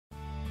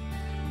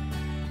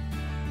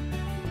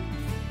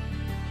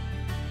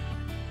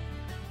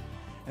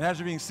And as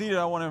you're being seated,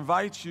 I want to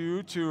invite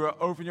you to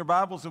open your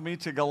Bibles with me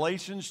to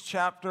Galatians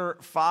chapter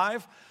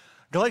 5.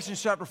 Galatians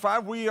chapter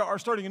 5, we are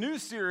starting a new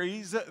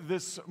series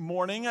this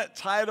morning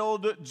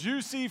titled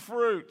Juicy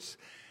Fruit.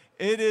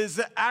 It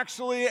is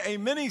actually a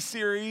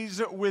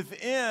mini-series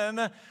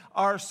within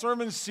our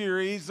sermon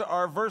series,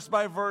 our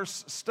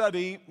verse-by-verse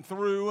study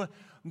through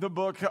the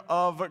book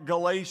of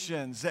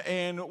Galatians.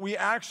 And we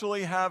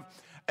actually have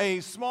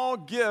a small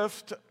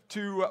gift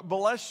to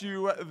bless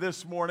you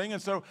this morning.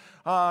 And so,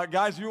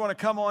 guys, if you want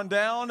to come on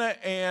down,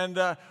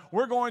 and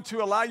we're going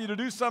to allow you to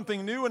do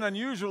something new and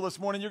unusual this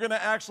morning. You're going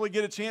to actually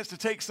get a chance to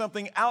take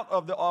something out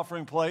of the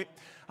offering plate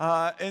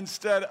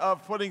instead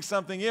of putting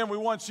something in. We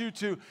want you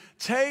to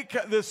take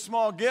this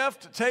small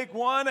gift, take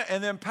one,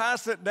 and then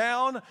pass it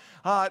down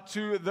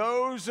to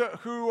those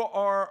who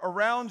are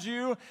around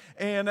you.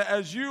 And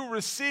as you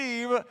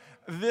receive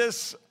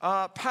this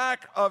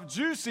pack of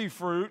juicy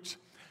fruit,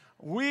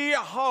 we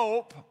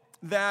hope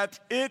that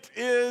it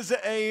is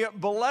a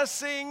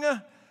blessing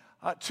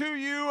to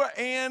you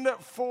and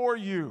for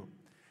you.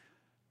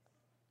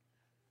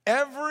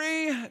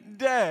 Every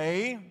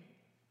day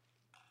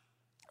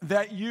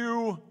that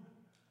you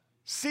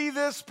see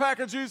this pack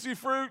of juicy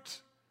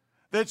fruit,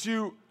 that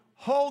you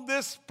hold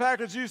this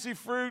pack of juicy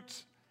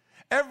fruit,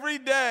 every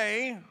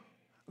day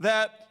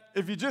that,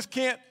 if you just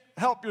can't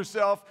help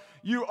yourself,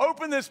 you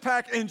open this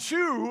pack and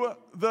chew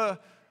the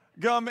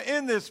gum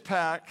in this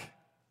pack,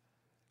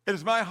 it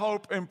is my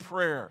hope and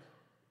prayer,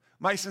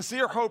 my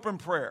sincere hope and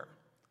prayer,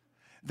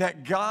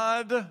 that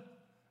God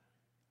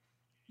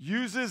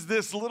uses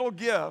this little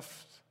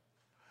gift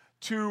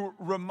to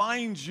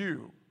remind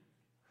you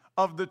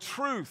of the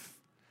truth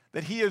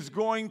that He is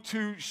going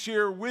to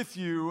share with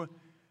you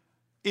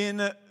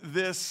in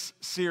this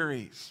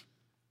series.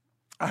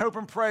 I hope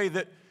and pray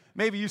that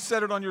maybe you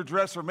set it on your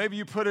dresser, maybe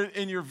you put it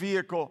in your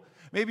vehicle,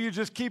 maybe you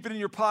just keep it in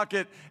your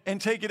pocket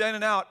and take it in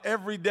and out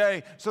every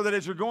day so that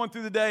as you're going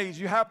through the days,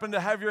 you happen to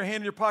have your hand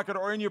in your pocket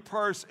or in your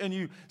purse and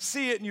you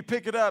see it and you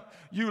pick it up,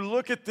 you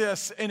look at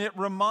this and it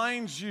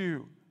reminds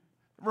you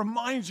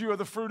of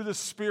the fruit of the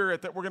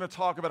Spirit that we're going to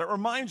talk about. It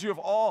reminds you of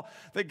all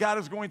that God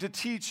is going to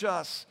teach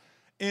us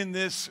in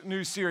this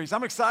new series.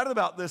 I'm excited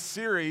about this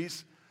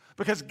series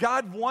because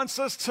God wants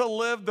us to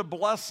live the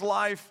blessed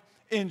life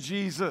in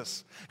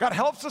Jesus. God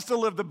helps us to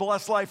live the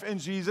blessed life in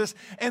Jesus,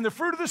 and the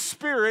fruit of the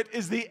Spirit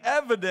is the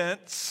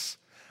evidence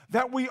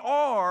that we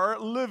are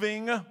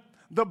living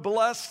the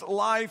blessed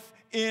life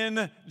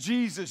in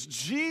Jesus.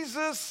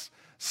 Jesus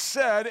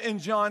said in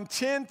John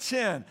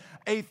 10:10,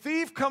 "A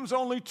thief comes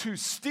only to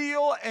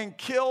steal and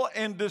kill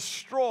and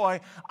destroy.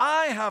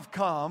 I have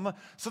come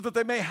so that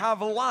they may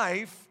have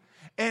life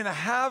and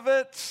have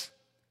it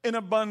in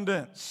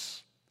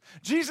abundance."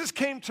 Jesus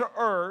came to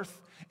earth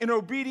in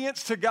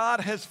obedience to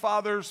God, His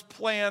Father's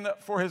plan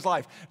for His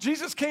life.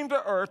 Jesus came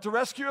to earth to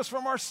rescue us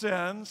from our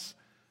sins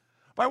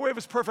by way of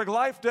His perfect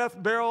life,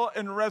 death, burial,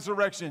 and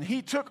resurrection.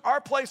 He took our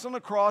place on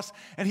the cross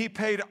and He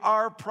paid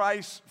our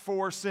price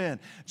for sin.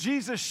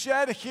 Jesus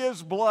shed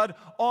His blood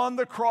on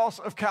the cross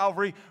of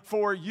Calvary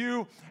for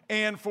you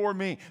and for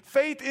me.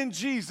 Faith in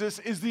Jesus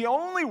is the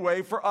only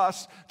way for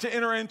us to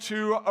enter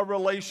into a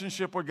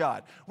relationship with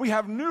God. We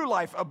have new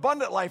life,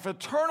 abundant life,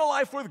 eternal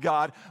life with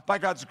God by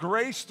God's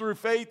grace through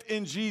faith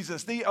in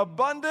Jesus. The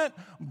abundant,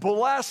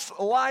 blessed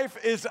life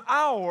is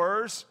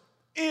ours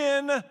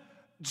in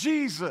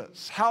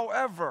Jesus.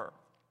 However,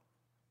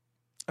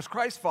 as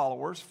Christ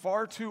followers,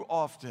 far too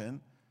often,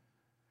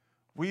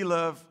 we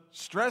live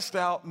stressed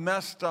out,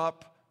 messed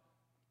up,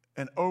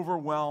 and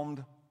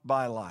overwhelmed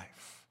by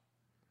life.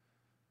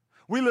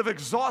 We live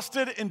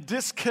exhausted and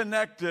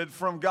disconnected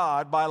from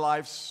God by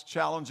life's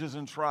challenges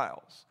and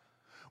trials.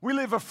 We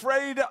live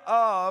afraid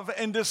of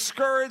and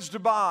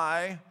discouraged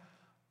by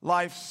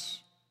life's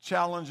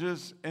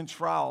challenges and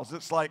trials.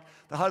 It's like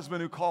the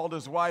husband who called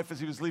his wife as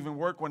he was leaving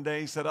work one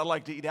day. He said, "I'd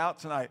like to eat out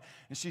tonight."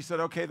 And she said,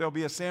 "Okay, there'll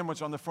be a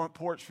sandwich on the front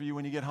porch for you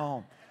when you get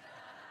home."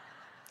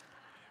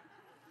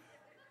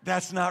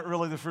 That's not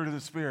really the fruit of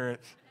the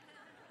Spirit,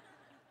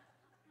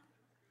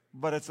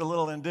 but it's a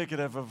little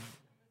indicative of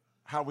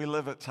how we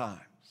live at times.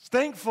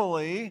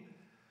 Thankfully,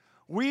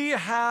 we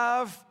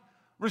have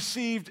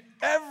received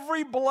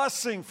every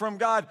blessing from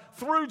God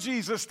through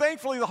Jesus.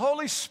 Thankfully, the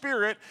Holy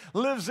Spirit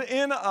lives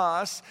in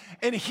us,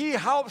 and He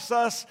helps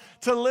us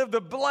to live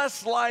the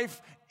blessed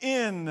life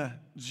in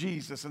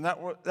Jesus. And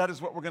that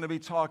is what we're going to be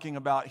talking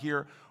about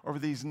here over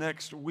these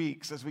next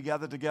weeks as we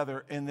gather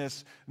together in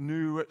this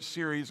new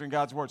series in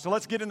God's Word. So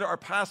let's get into our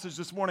passage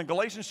this morning,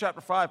 Galatians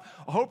chapter 5.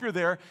 I hope you're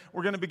there.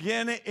 We're going to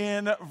begin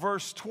in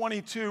verse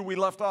 22. We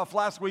left off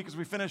last week as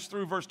we finished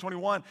through verse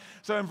 21.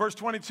 So in verse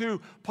 22,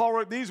 Paul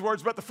wrote these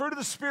words, "But the fruit of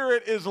the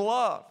Spirit is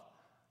love,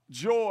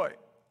 joy,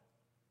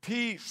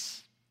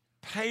 peace,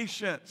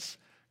 patience,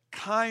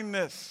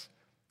 kindness,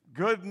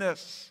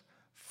 goodness,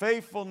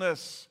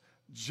 faithfulness,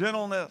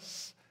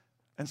 gentleness,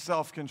 and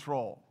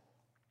self-control.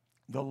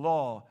 The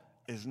law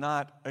is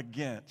not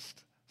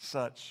against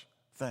such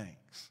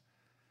things."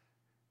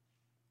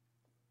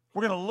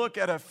 We're going to look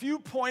at a few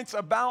points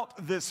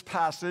about this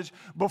passage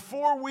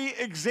before we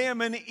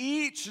examine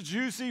each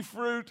juicy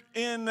fruit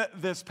in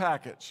this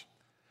package,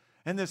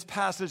 in this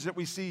passage that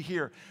we see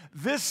here.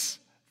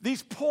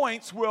 These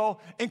points will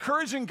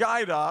encourage and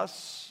guide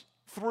us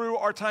through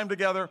our time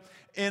together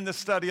in the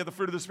study of the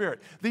fruit of the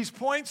Spirit. These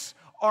points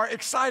are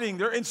exciting,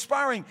 they're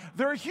inspiring,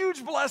 they're a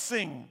huge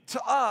blessing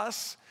to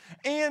us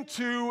and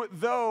to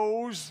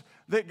those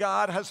that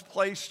God has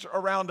placed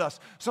around us.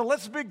 So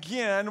let's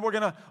begin. We're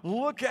going to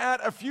look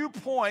at a few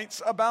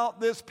points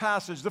about this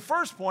passage. The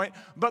first point,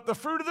 but the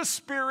fruit of the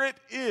Spirit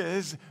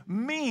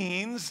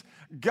means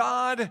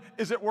God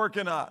is at work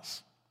in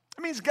us.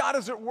 It means God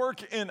is at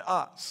work in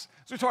us.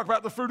 So we talk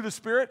about the fruit of the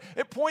Spirit.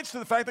 It points to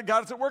the fact that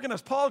God is at work in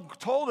us. Paul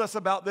told us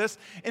about this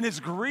in his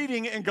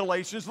greeting in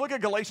Galatians. Look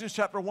at Galatians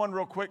chapter 1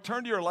 real quick.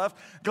 Turn to your left.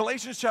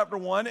 Galatians chapter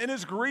 1. In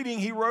his greeting,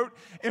 he wrote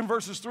in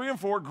verses 3 and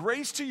 4,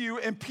 "Grace to you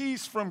and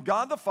peace from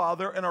God the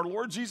Father and our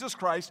Lord Jesus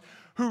Christ,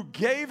 who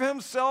gave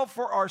himself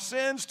for our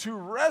sins to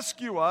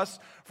rescue us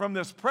from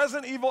this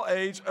present evil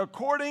age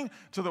according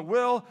to the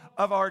will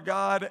of our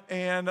God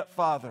and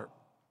Father."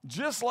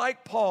 Just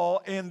like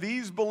Paul and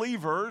these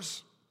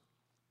believers,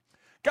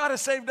 God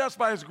has saved us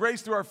by his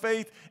grace through our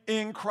faith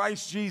in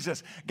Christ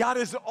Jesus. God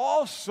is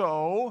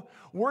also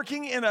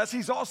working in us.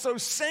 He's also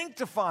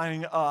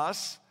sanctifying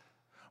us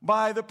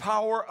by the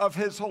power of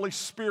his Holy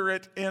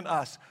Spirit in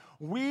us.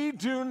 We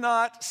do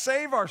not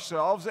save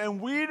ourselves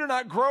and we do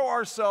not grow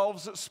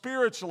ourselves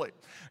spiritually.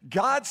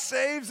 God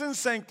saves and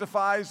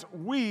sanctifies.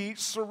 We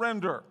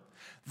surrender.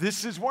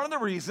 This is one of the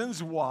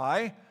reasons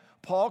why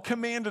Paul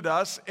commanded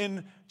us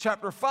in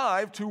chapter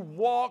 5 to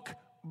walk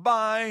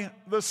by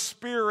the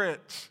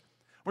Spirit,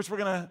 which we're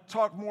going to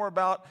talk more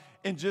about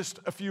in just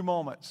a few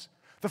moments.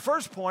 The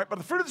first point, but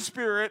the fruit of the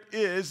Spirit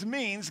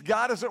means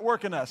God is at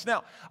work in us.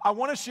 Now, I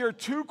want to share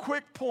 2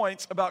 quick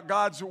points about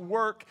God's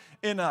work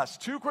in us.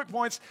 2 quick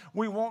points.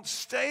 We won't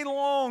stay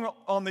long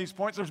on these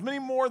points. There's many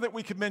more that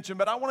we could mention,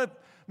 but I want to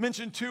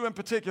mention 2 in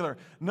particular.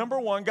 Number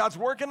 1, God's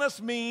work in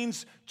us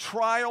means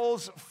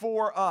trials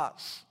for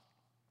us.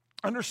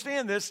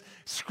 Understand this.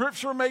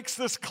 Scripture makes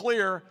this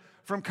clear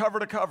from cover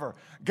to cover.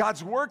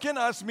 God's work in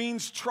us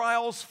means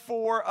trials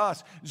for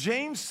us.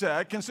 James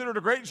said, "Consider it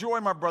a great joy,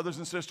 my brothers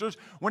and sisters,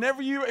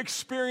 whenever you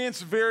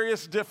experience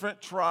various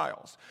different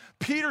trials."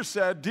 Peter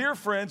said, "Dear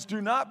friends,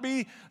 do not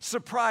be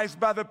surprised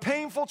by the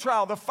painful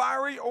trial, the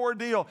fiery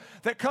ordeal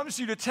that comes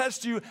to you to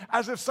test you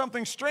as if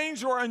something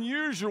strange or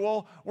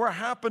unusual were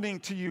happening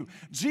to you."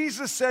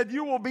 Jesus said,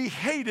 "You will be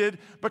hated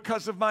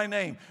because of my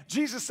name."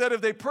 Jesus said, "If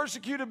they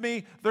persecuted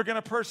me, they're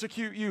going to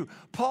persecute you."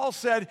 Paul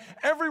said,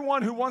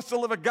 "Everyone who wants to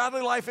live a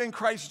godly life in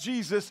Christ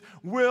Jesus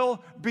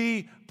will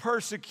be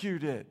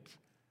persecuted."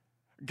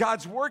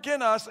 God's work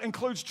in us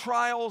includes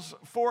trials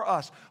for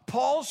us.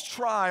 Paul's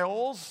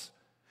trials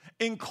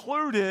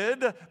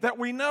included, that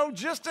we know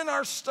just in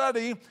our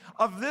study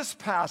of this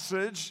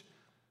passage,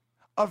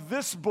 of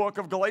this book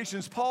of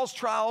Galatians, Paul's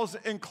trials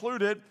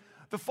included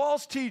the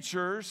false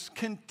teachers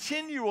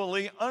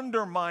continually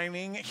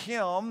undermining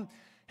him,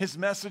 his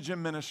message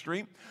and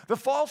ministry, the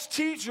false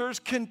teachers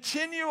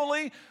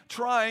continually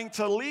trying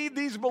to lead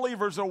these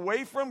believers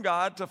away from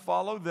God to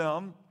follow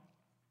them,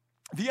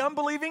 the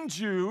unbelieving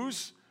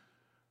Jews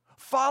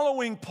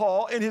following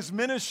Paul in his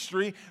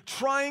ministry,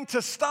 trying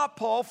to stop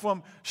Paul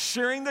from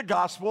sharing the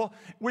gospel,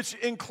 which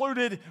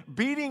included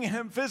beating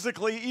him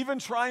physically, even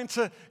trying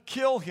to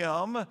kill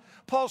him.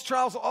 Paul's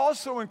trials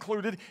also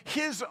included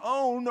his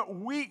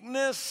own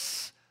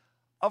weakness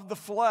of the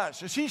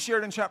flesh. As he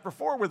shared in chapter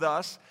 4 with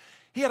us,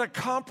 he had a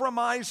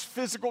compromised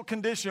physical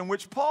condition,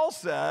 which Paul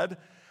said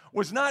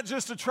was not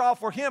just a trial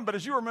for him, but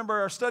as you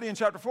remember our study in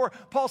chapter 4,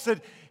 Paul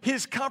said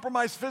his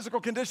compromised physical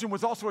condition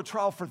was also a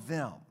trial for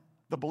them,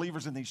 the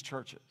believers in these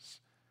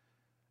churches,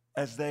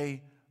 as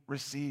they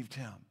received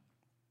him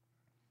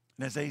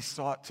and as they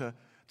sought to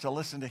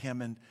listen to him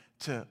and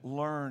to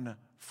learn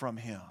from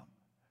him.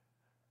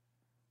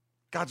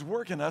 God's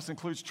work in us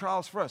includes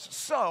trials for us.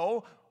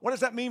 So, what does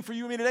that mean for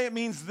you and me today? It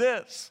means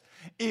this.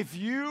 If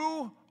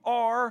you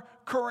are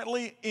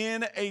currently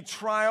in a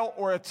trial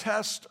or a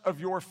test of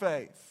your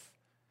faith,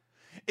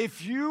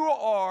 if you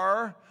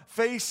are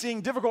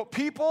facing difficult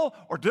people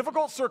or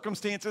difficult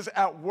circumstances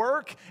at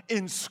work,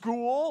 in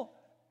school,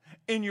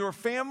 in your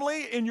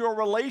family, in your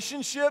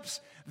relationships,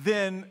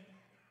 then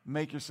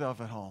make yourself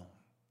at home.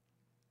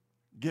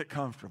 Get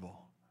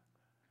comfortable.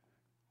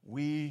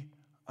 We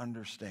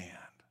understand,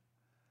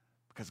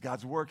 because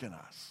God's work in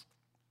us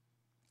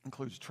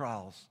includes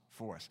trials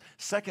for us.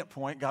 Second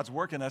point, God's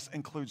work in us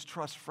includes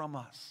trust from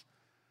us.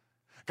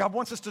 God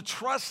wants us to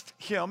trust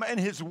him and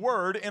his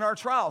word in our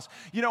trials.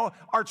 You know,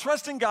 our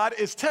trust in God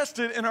is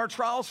tested in our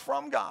trials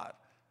from God.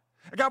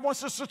 God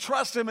wants us to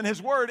trust him and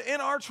his word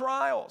in our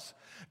trials.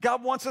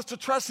 God wants us to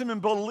trust him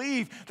and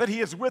believe that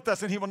he is with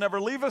us and he will never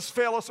leave us,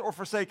 fail us, or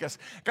forsake us.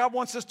 God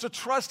wants us to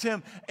trust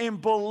him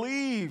and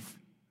believe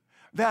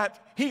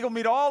that he will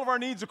meet all of our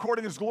needs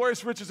according to his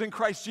glorious riches in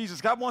Christ Jesus.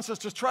 God wants us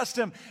to trust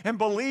him and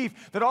believe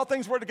that all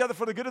things work together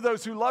for the good of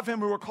those who love him,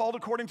 who are called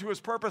according to his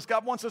purpose.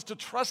 God wants us to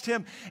trust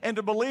him and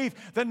to believe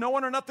that no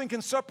one or nothing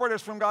can separate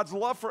us from God's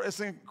love for us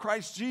in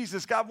Christ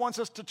Jesus. God wants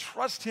us to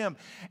trust him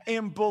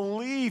and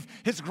believe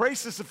his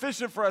grace is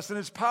sufficient for us and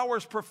his power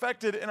is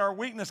perfected in our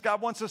weakness.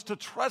 God wants us to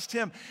trust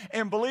him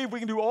and believe we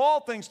can do all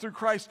things through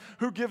Christ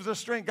who gives us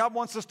strength. God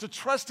wants us to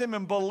trust him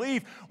and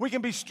believe we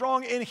can be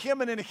strong in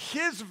him and in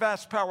his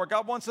vast power.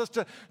 God wants us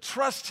to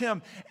trust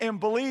him and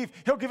believe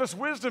he'll give us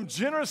wisdom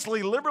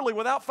generously, liberally,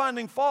 without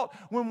finding fault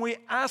when we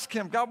ask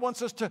him. God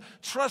wants us to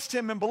trust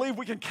him and believe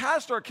we can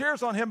cast our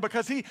cares on him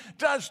because he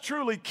does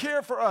truly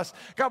care for us.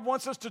 God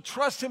wants us to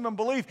trust him and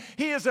believe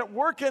he is at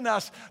work in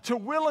us to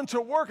will and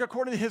to work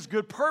according to his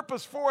good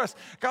purpose for us.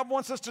 God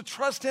wants us to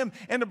trust him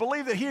and to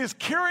believe that he is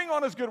carrying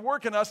on his good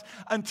work in us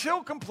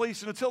until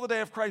completion, until the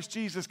day of Christ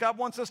Jesus. God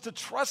wants us to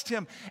trust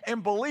him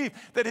and believe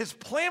that his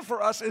plan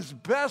for us is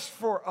best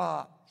for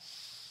us.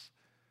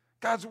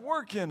 God's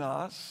work in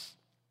us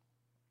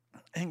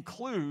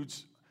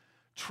includes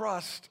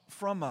trust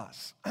from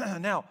us.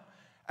 Now,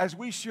 as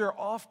we share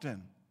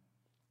often,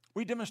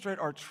 we demonstrate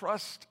our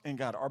trust in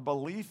God, our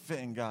belief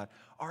in God,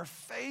 our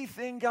faith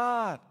in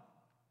God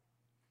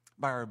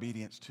by our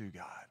obedience to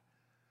God.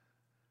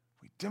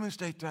 We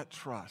demonstrate that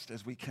trust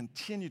as we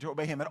continue to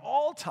obey him at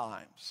all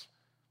times,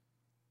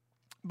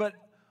 but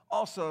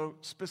also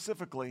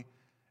specifically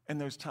in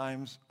those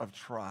times of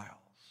trials,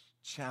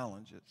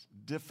 challenges,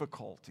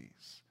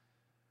 difficulties,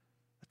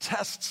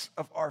 tests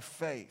of our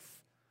faith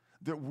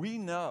that we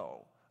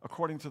know,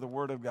 according to the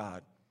Word of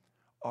God,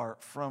 are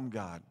from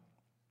God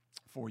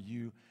for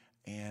you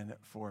and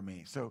for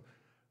me. So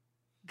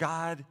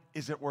God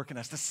is at work in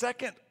us. The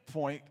second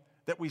point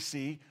that we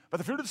see, but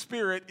the fruit of the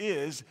Spirit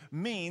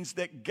means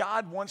that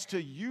God wants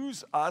to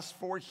use us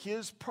for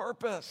his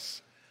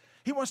purpose.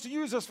 He wants to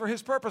use us for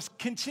his purpose.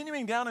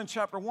 Continuing down in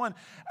chapter 1,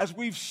 as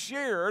we've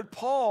shared,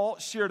 Paul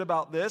shared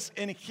about this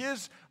in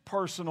his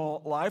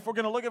personal life. We're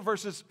going to look at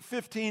verses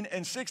 15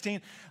 and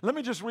 16. Let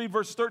me just read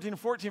verses 13 and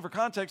 14 for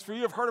context. For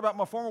you have heard about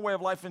my former way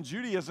of life in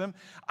Judaism.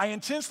 I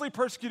intensely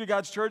persecuted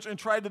God's church and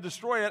tried to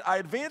destroy it. I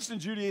advanced in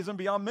Judaism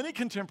beyond many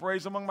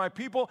contemporaries among my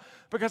people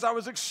because I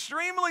was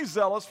extremely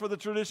zealous for the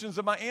traditions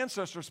of my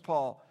ancestors,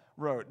 Paul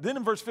wrote. Then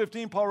in verse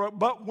 15, Paul wrote,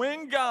 but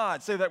when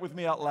God, say that with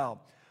me out loud,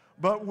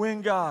 but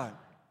when God,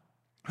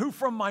 who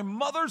from my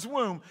mother's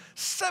womb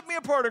set me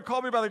apart and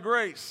called me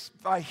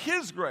by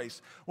his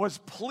grace, was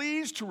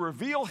pleased to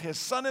reveal his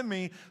Son in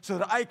me so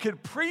that I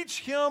could preach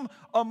him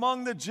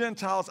among the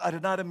Gentiles. I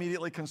did not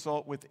immediately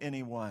consult with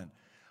anyone.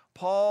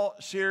 Paul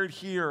shared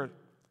here,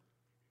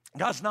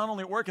 God's not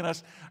only at work in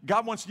us,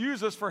 God wants to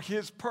use us for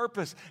his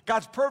purpose.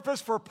 God's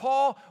purpose for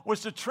Paul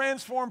was to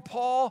transform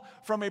Paul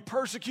from a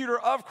persecutor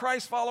of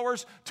Christ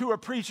followers to a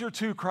preacher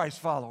to Christ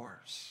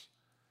followers.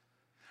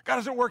 God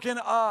is at work in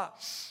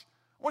us.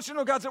 I want you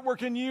to know God's at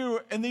work in you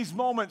in these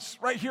moments,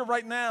 right here,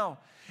 right now.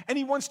 And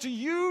he wants to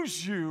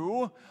use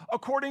you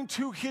according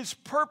to his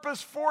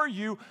purpose for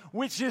you,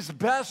 which is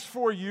best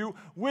for you,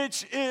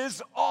 which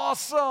is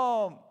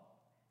awesome.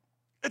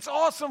 It's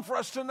awesome for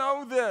us to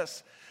know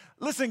this.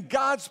 Listen,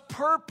 God's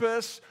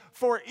purpose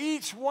for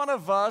each one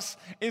of us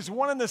is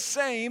one and the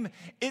same.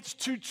 It's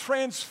to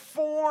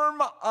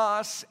transform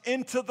us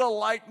into the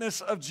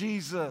likeness of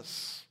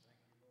Jesus.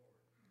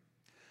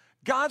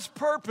 God's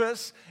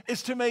purpose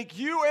is to make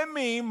you and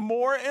me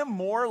more and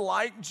more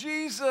like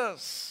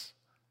Jesus.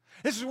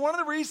 This is one of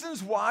the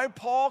reasons why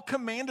Paul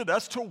commanded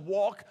us to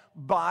walk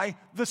by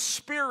the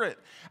Spirit.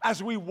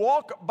 As we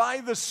walk by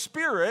the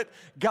Spirit,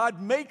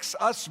 God makes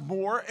us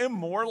more and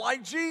more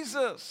like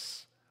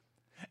Jesus.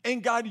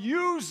 And God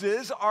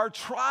uses our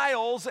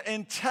trials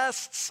and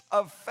tests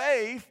of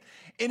faith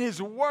in his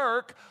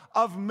work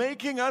of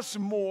making us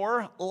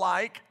more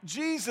like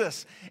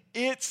Jesus.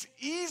 It's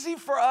easy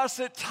for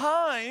us at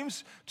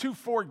times to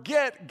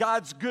forget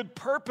God's good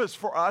purpose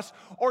for us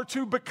or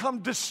to become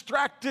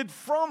distracted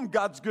from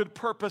God's good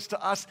purpose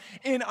to us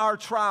in our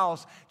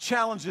trials,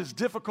 challenges,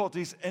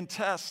 difficulties, and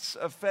tests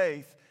of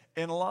faith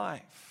in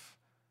life.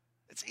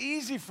 It's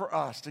easy for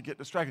us to get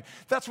distracted.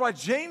 That's why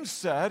James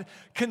said,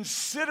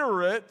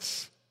 consider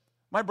it,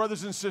 my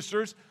brothers and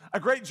sisters, a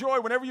great joy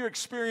whenever you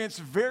experience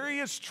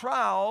various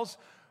trials,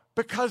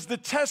 because the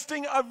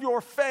testing of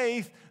your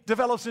faith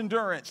develops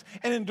endurance.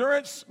 And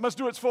endurance must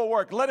do its full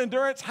work. Let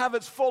endurance have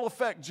its full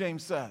effect,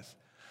 James says,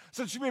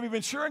 so that you may be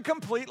mature and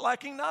complete,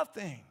 lacking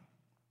nothing.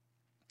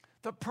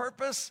 The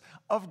purpose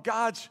of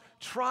God's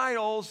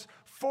trials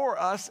for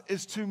us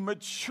is to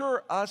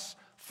mature us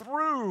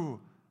through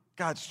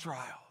God's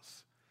trials.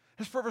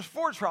 His purpose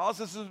for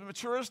trials is to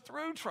mature us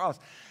through trials.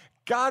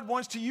 God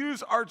wants to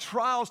use our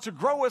trials to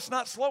grow us,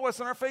 not slow us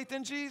in our faith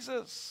in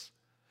Jesus.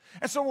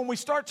 And so when we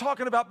start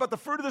talking about, but the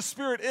fruit of the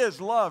Spirit is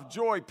love,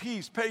 joy,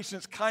 peace,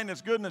 patience,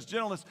 kindness, goodness,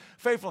 gentleness,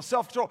 faithfulness,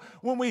 self-control.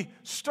 When we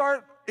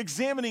start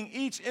examining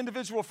each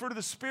individual fruit of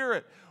the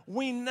Spirit,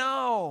 we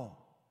know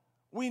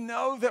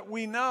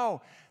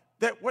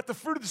that what the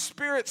fruit of the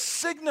Spirit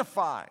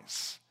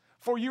signifies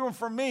for you and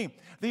for me.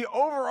 The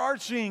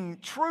overarching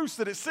truth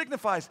that it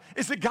signifies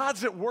is that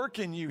God's at work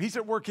in you. He's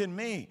at work in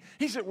me.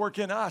 He's at work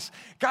in us.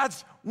 God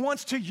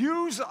wants to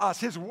use us.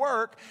 His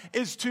work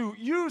is to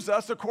use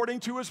us according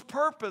to his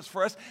purpose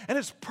for us. And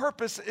his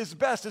purpose is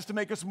best, is to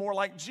make us more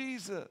like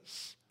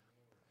Jesus.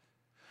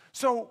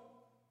 So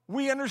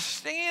we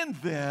understand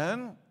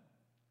then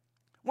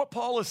what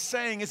Paul is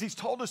saying is he's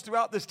told us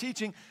throughout this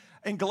teaching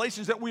in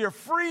Galatians that we are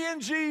free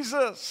in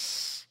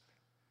Jesus.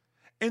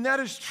 And that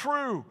is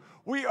true.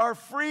 We are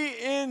free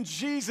in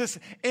Jesus.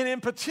 And in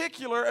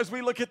particular, as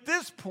we look at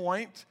this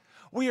point,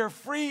 we are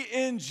free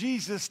in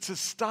Jesus to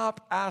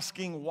stop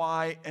asking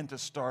why and to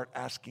start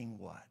asking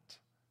what.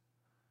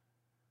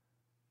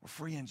 We're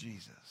free in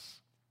Jesus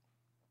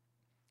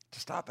to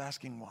stop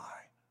asking why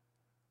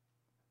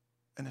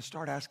and to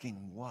start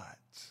asking what.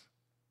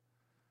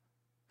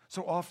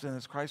 So often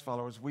as Christ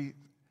followers, we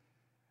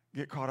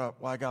get caught up,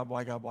 why God,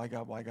 why God, why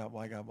God, why God,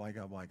 why God, why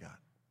God, why God.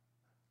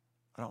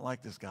 I don't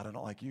like this God. I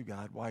don't like you,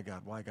 God. Why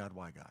God? Why God?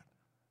 Why God?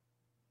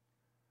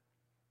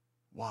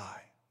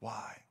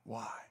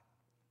 Why?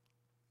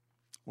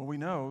 Well, we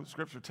know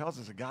Scripture tells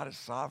us that God is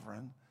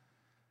sovereign.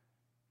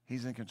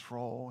 He's in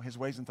control. His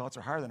ways and thoughts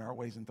are higher than our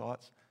ways and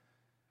thoughts.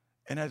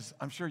 And as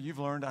I'm sure you've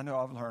learned, I know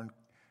I've learned,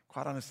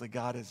 quite honestly,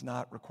 God is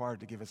not required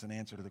to give us an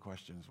answer to the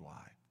questions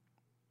why.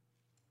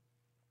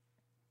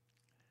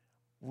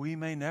 We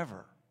may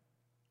never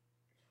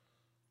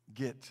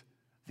get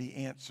the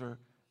answer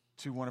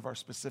to one of our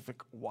specific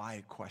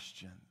why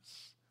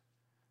questions.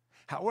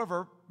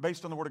 However,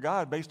 based on the Word of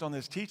God, based on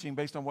this teaching,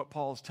 based on what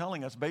Paul is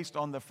telling us, based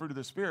on the fruit of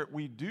the Spirit,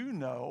 we do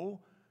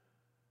know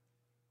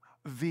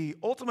the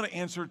ultimate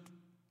answer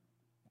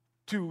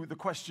to the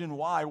question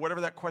why,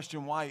 whatever that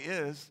question why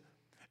is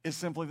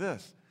simply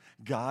this.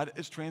 God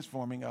is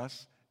transforming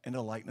us into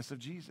the likeness of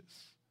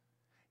Jesus.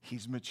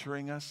 He's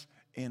maturing us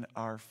in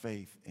our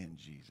faith in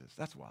Jesus.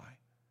 That's why.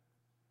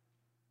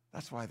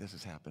 That's why this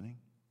is happening.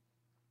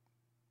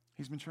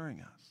 He's maturing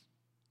us.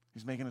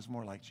 He's making us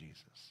more like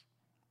Jesus.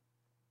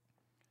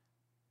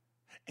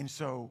 And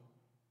so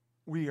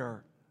we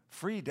are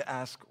free to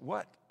ask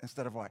what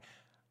instead of why.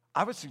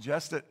 I would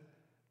suggest that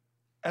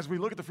as we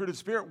look at the fruit of the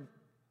Spirit,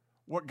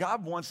 what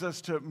God wants us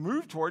to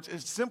move towards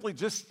is simply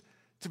just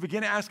to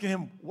begin asking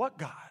him, what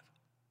God?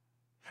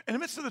 In the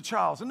midst of the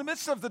trials, in the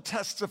midst of the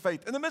tests of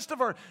faith, in the midst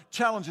of our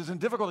challenges and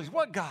difficulties,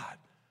 what God?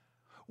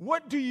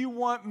 What do you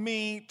want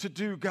me to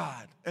do,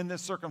 God, in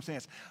this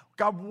circumstance?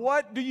 God,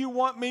 what do you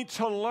want me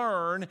to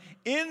learn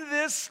in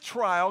this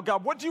trial?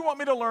 God, what do you want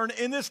me to learn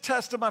in this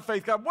test of my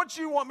faith? God, what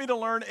do you want me to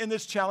learn in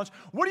this challenge?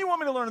 What do you want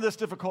me to learn in this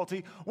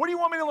difficulty? What do you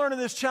want me to learn in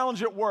this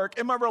challenge at work,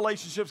 in my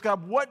relationships?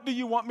 God, what do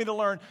you want me to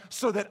learn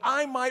so that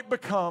I might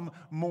become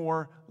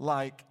more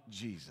like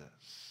Jesus?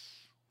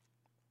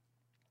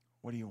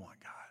 What do you want,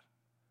 God?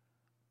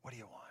 What do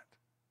you want?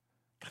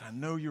 God, I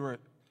know you're at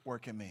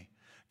work in me.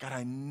 God,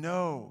 I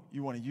know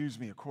you want to use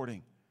me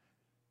according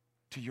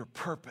to your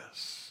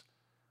purpose.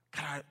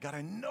 God,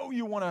 I know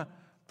you want to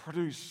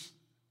produce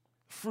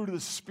fruit of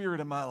the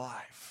Spirit in my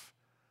life.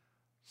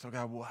 So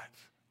God, what?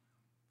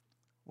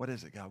 What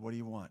is it, God? What do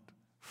you want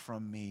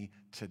from me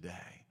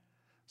today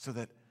so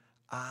that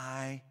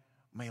I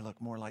may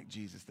look more like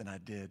Jesus than I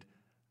did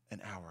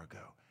an hour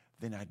ago,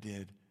 than I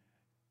did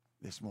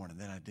this morning,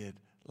 than I did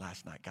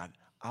last night? God,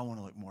 I want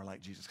to look more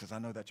like Jesus because I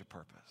know that's your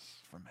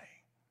purpose for me.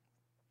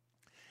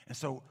 And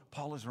so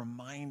Paul is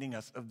reminding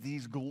us of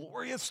these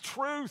glorious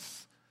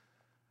truths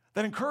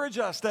that encourage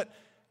us, that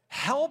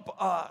help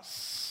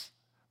us,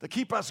 that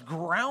keep us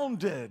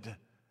grounded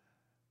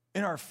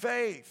in our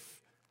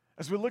faith.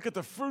 As we look at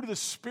the fruit of the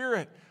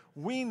Spirit,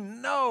 we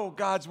know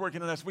God's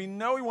working in us. We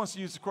know he wants to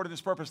use us according to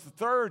his purpose. The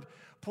third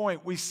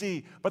point we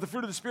see, but the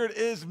fruit of the Spirit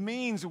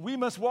means we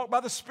must walk by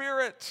the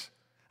Spirit.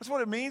 That's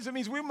what it means. It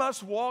means we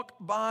must walk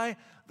by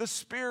the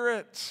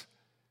Spirit.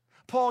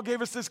 Paul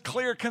gave us this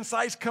clear,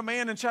 concise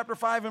command in chapter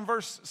 5 and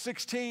verse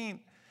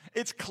 16.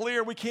 It's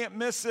clear. We can't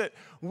miss it.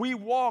 We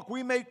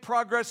make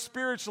progress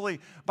spiritually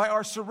by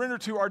our surrender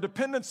to, our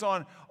dependence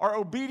on, our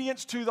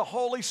obedience to the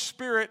Holy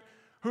Spirit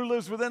who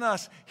lives within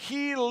us.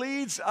 He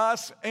leads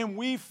us and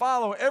we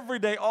follow every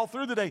day, all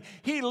through the day.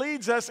 He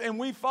leads us and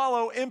we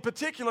follow in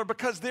particular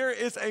because there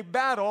is a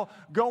battle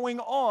going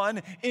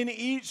on in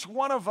each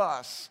one of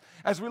us.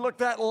 As we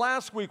looked at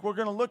last week, we're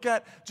going to look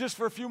at just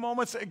for a few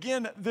moments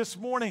again this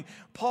morning.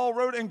 Paul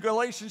wrote in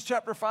Galatians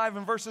chapter 5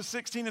 and verses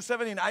 16 and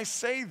 17, I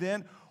say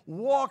then,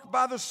 walk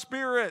by the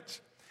Spirit,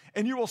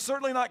 and you will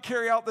certainly not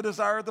carry out the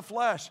desire of the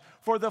flesh.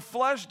 For the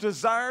flesh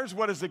desires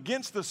what is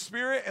against the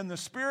Spirit, and the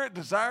Spirit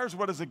desires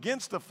what is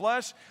against the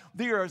flesh.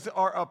 These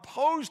are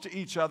opposed to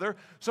each other,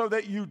 so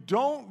that you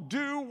don't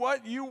do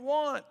what you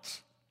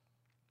want.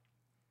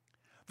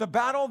 The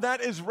battle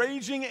that is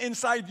raging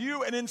inside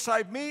you and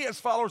inside me as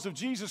followers of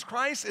Jesus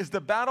Christ is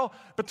the battle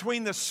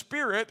between the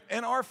Spirit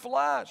and our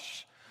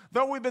flesh.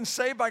 Though we've been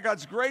saved by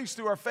God's grace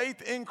through our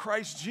faith in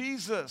Christ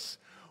Jesus,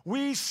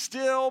 we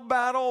still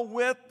battle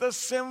with the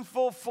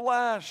sinful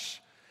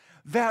flesh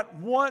that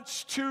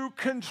wants to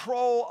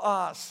control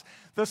us,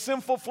 The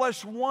sinful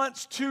flesh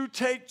wants to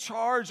take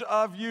charge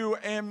of you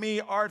and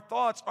me. Our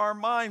thoughts, our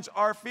minds,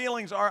 our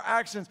feelings, our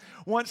actions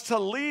wants to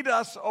lead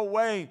us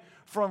away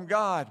from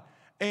God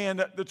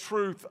and the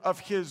truth of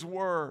His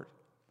Word.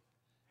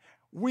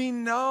 We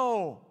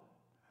know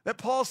that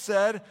Paul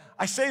said,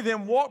 I say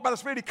then, walk by the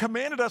Spirit. He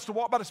commanded us to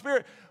walk by the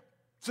Spirit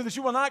so that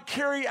you will not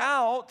carry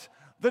out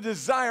the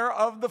desire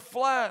of the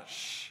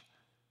flesh.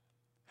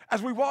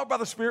 As we walk by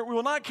the Spirit, we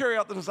will not carry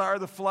out the desire of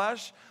the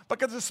flesh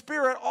because the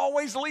Spirit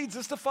always leads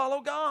us to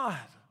follow God.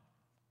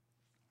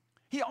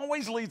 He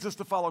always leads us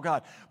to follow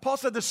God. Paul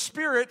said the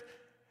Spirit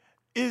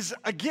is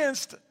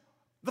against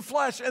the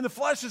flesh, and the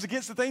flesh is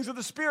against the things of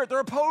the Spirit.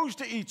 They're opposed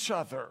to each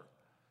other.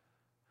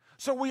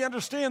 So we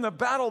understand the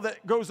battle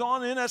that goes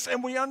on in us,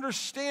 and we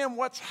understand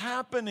what's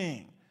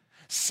happening.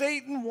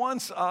 Satan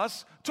wants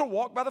us to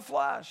walk by the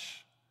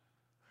flesh.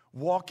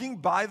 Walking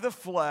by the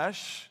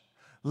flesh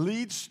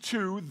leads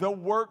to the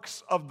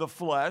works of the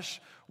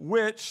flesh,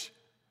 which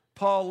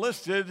Paul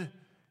listed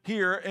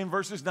here in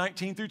verses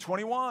 19 through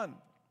 21.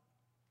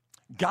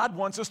 God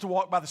wants us to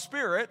walk by the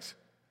Spirit.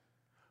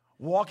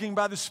 Walking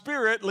by the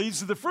Spirit leads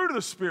to the fruit of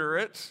the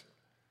Spirit,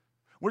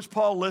 which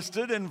Paul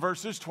listed in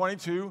verses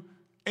 22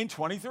 and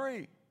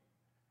 23.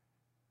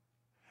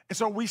 And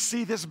so we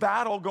see this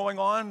battle going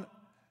on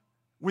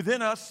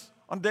within us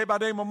on a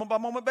day-by-day,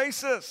 moment-by-moment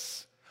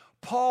basis.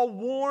 Paul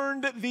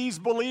warned these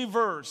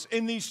believers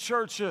in these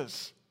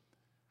churches.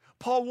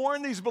 Paul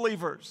warned these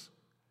believers.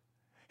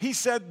 He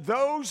said,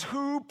 those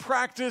who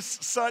practice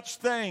such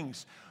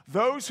things,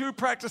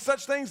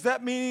 that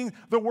meaning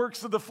the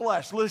works of the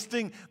flesh,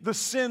 listing the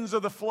sins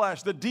of the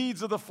flesh, the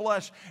deeds of the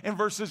flesh in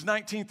verses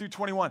 19 through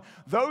 21.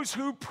 Those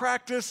who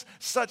practice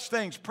such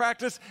things,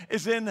 practice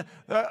is in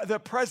the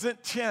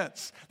present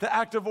tense, the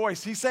active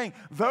voice. He's saying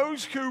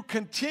those who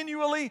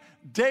continually,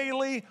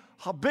 daily,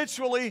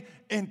 habitually,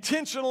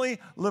 intentionally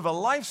live a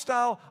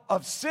lifestyle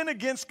of sin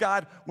against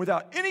God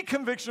without any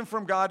conviction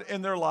from God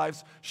in their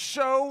lives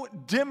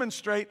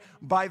demonstrate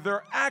by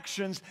their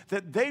actions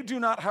that they do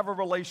not have a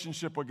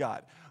relationship with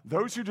God.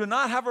 Those who do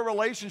not have a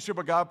relationship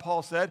with God,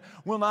 Paul said,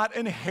 will not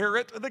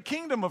inherit the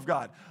kingdom of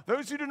God.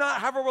 Those who do not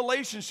have a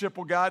relationship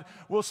with God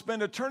will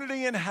spend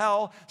eternity in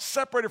hell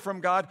separated from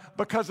God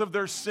because of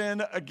their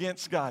sin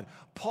against God.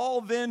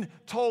 Paul then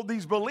told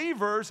these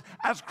believers,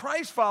 as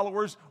Christ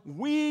followers,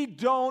 we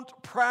don't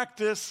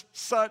practice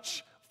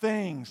such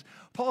things.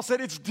 Paul said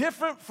it's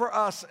different for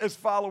us as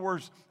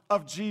followers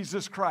of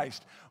Jesus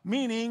Christ,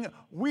 meaning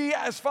we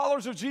as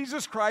followers of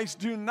Jesus Christ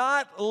do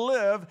not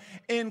live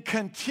in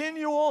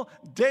continual,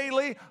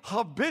 daily,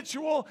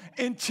 habitual,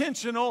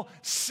 intentional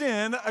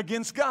sin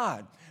against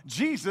God.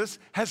 Jesus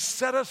has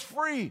set us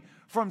free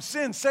from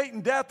sin,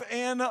 Satan, death,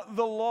 and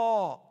the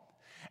law.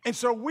 And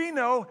so we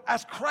know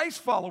as Christ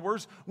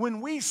followers,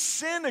 when we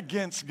sin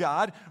against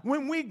God,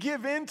 when we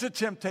give in to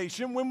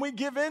temptation, when we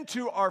give in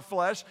to our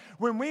flesh,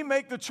 when we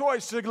make the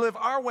choice to live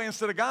our way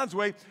instead of God's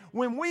way,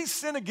 when we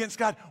sin against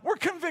God, we're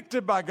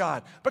convicted by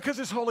God because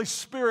His Holy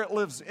Spirit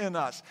lives in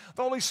us.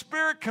 The Holy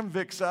Spirit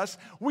convicts us.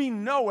 We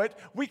know it.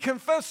 We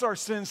confess our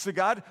sins to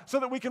God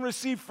so that we can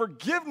receive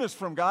forgiveness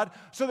from God,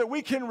 so that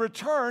we can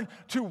return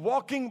to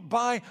walking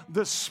by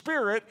the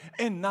Spirit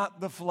and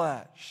not the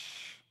flesh.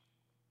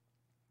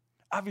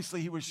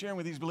 Obviously, he was sharing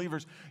with these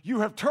believers,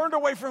 you have turned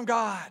away from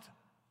God.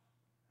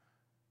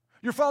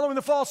 You're following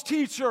the false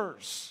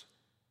teachers.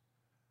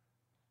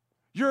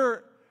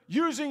 You're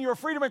using your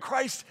freedom in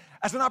Christ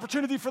as an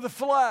opportunity for the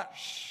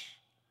flesh.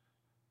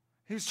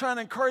 He was trying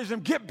to encourage them,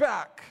 get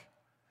back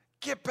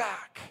to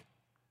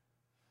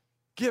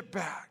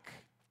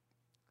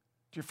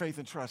your faith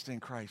and trust in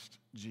Christ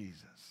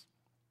Jesus.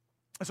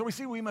 And so we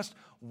see we must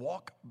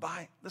walk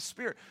by the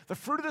Spirit. The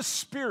fruit of the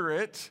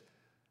Spirit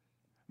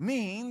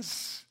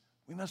means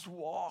we must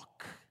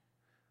walk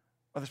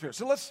by the Spirit.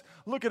 So let's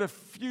look at a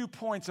few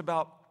points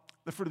about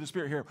the fruit of the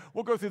Spirit here.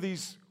 We'll go through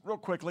these real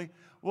quickly.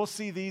 We'll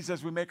see these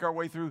as we make our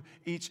way through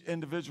each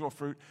individual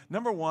fruit.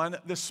 Number one,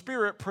 the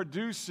Spirit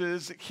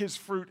produces His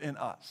fruit in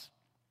us.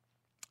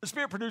 The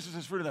Spirit produces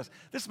His fruit in us.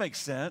 This makes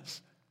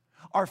sense.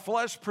 Our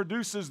flesh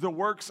produces the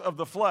works of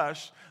the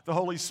flesh. The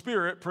Holy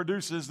Spirit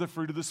produces the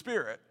fruit of the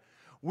Spirit.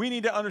 We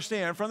need to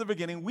understand from the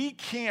beginning, we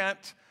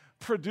can't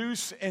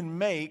produce and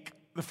make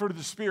the fruit of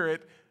the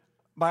Spirit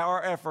by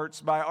our efforts,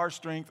 by our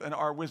strength, and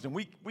our wisdom.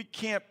 We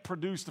can't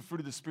produce the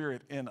fruit of the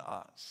Spirit in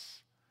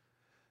us.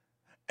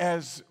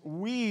 As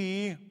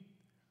we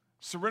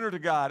surrender to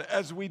God,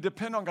 as we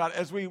depend on God,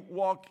 as we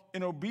walk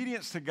in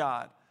obedience to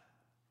God,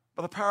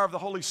 by the power of the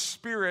Holy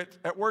Spirit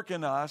at work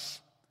in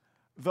us,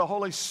 the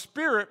Holy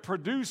Spirit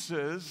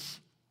produces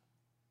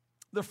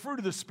the fruit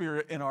of the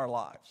Spirit in our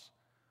lives.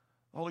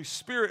 The Holy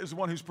Spirit is the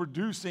one who's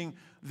producing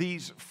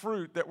these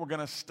fruit that we're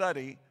going to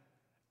study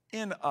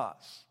in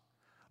us.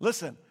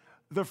 Listen,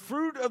 the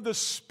fruit of the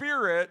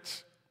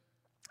Spirit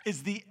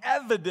is the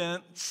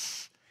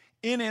evidence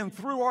in and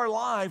through our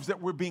lives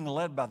that we're being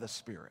led by the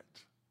Spirit.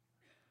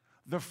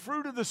 The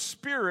fruit of the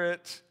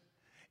Spirit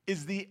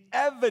is the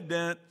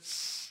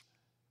evidence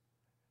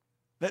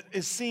that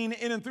is seen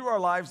in and through our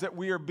lives that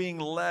we are being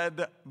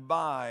led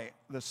by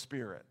the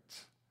Spirit.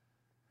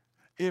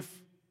 if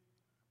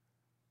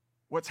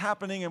what's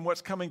happening and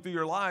what's coming through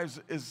your lives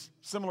is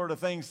similar to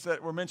things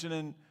that were mentioned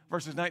in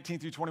verses 19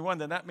 through 21,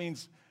 then that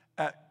means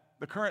at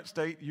the current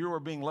state, you are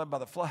being led by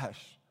the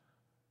flesh,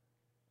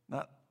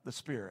 not the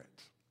Spirit.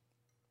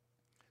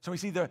 So we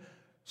see the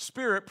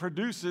Spirit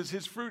produces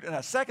his fruit in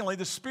us. Secondly,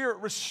 the Spirit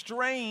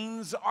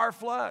restrains our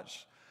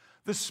flesh.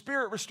 The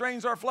Spirit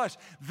restrains our flesh.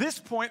 This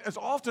point is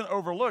often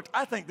overlooked.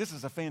 I think this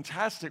is a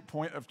fantastic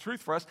point of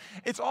truth for us.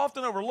 It's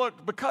often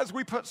overlooked because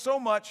we put so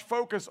much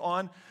focus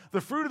on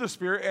the fruit of the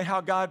Spirit and how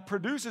God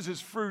produces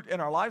his fruit in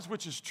our lives,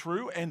 which is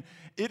true, and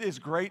it is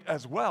great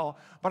as well.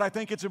 But I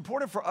think it's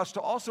important for us to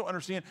also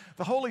understand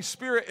the Holy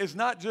Spirit is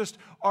not just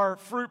our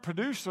fruit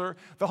producer.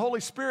 The Holy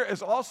Spirit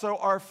is also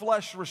our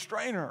flesh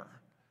restrainer.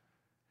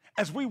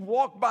 As we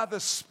walk by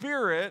the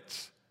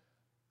Spirit,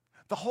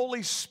 the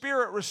Holy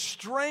Spirit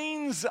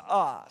restrains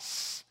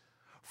us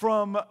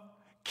from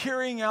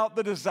carrying out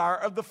the desire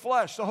of the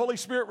flesh. The Holy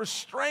Spirit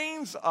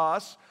restrains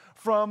us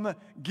from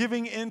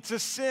giving into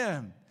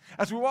sin.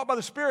 As we walk by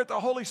the Spirit, the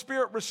Holy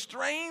Spirit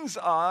restrains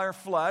our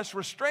flesh,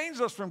 restrains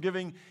us from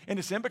giving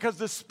into sin, because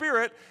the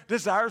Spirit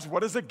desires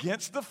what is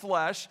against the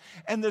flesh,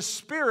 and the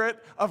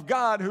Spirit of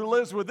God who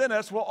lives within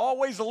us will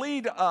always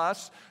lead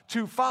us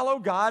to follow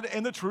God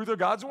and the truth of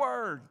God's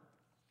Word.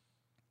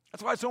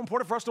 That's why it's so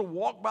important for us to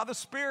walk by the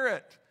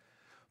Spirit.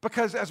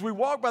 Because as we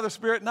walk by the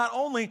Spirit, not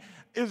only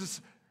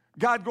is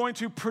God going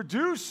to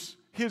produce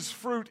his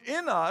fruit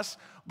in us,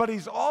 but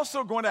he's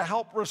also going to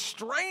help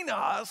restrain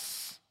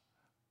us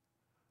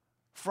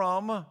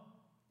from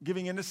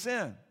giving into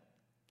sin.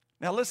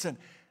 Now listen,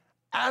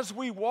 as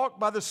we walk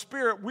by the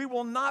Spirit, we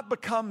will not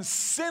become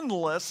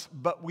sinless,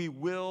 but we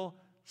will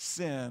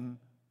sin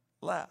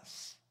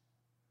less.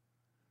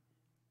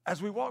 As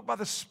we walk by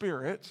the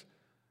Spirit,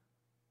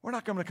 we're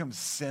not going to become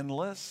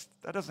sinless.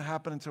 That doesn't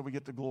happen until we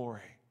get to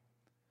glory.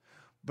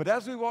 But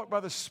as we walk by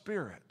the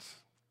Spirit,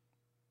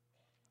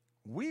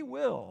 we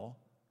will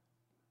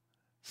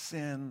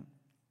sin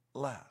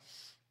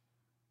less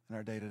in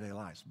our day-to-day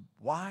lives.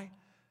 Why?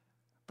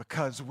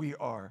 Because we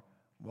are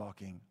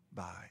walking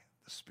by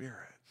the Spirit.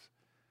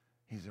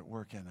 He's at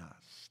work in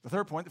us. The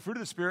third point, the fruit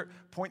of the Spirit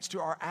points to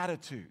our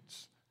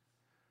attitudes.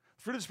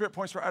 The fruit of the Spirit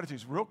points to our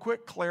attitudes. Real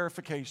quick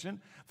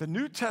clarification. The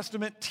New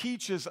Testament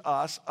teaches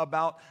us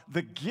about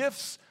the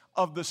gifts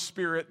of the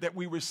Spirit that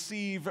we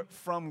receive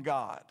from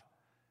God.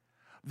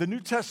 The New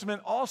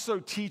Testament also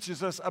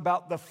teaches us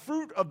about the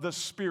fruit of the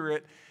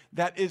Spirit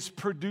that is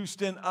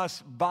produced in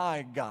us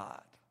by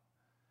God.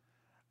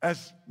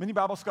 As many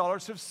Bible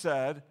scholars have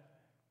said,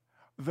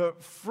 the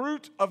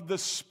fruit of the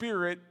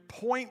Spirit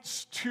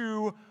points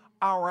to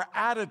our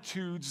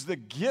attitudes. The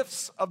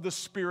gifts of the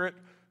Spirit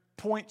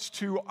points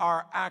to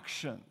our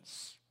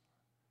actions.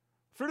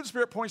 Fruit of the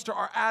Spirit points to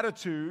our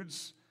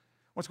attitudes,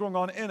 what's going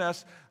on in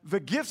us. The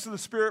gifts of the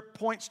Spirit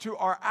points to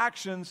our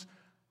actions,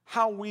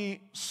 how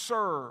we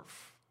serve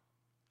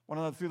one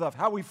another through love,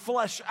 how we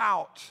flesh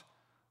out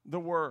the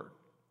Word.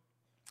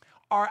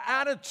 Our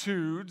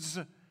attitudes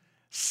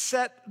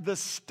set the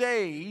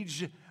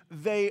stage.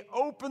 They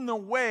open the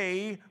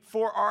way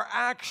for our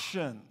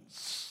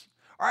actions.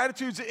 Our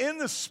attitudes in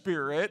the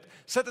Spirit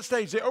set the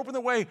stage. They open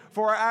the way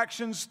for our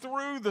actions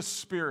through the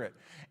Spirit.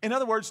 In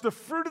other words, the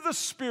fruit of the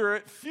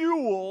Spirit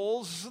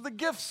fuels the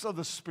gifts of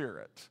the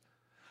Spirit.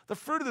 The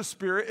fruit of the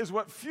Spirit is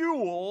what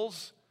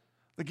fuels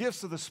the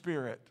gifts of the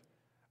Spirit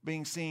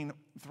being seen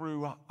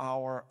through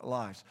our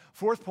lives.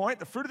 Fourth point,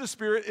 the fruit of the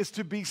Spirit is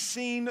to be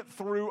seen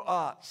through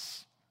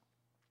us.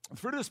 The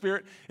fruit of the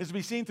Spirit is to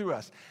be seen through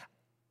us.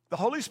 The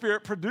Holy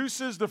Spirit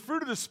produces the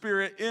fruit of the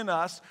Spirit in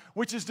us,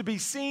 which is to be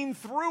seen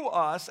through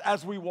us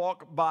as we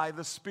walk by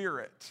the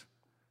Spirit.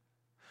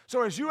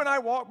 So as you and I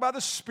walk by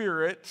the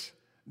Spirit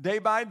day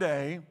by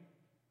day,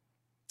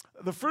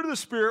 the fruit of the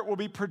Spirit will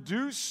be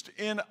produced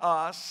in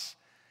us,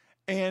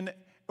 and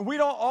we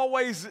don't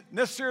always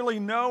necessarily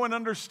know and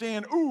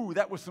understand, ooh,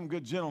 that was some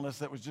good gentleness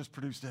that was just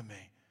produced in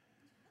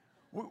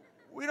me.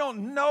 We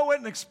don't know it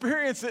and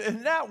experience it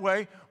in that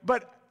way,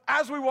 but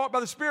as we walk by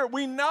the Spirit,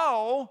 we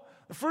know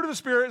the fruit of the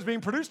Spirit is being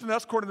produced in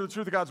us according to the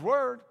truth of God's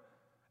Word.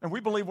 And we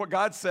believe what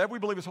God said. We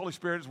believe His Holy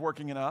Spirit is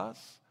working in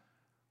us.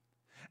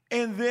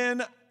 And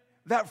then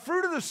that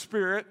fruit of the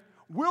Spirit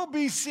will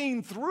be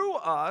seen through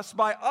us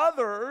by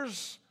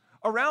others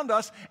around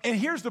us. And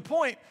here's the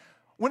point.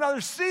 When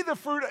others see the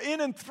fruit in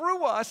and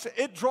through us,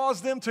 it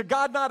draws them to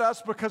God, not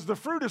us, because the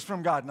fruit is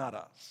from God, not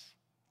us.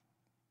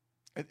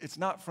 It's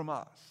not from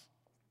us.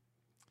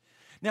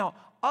 Now,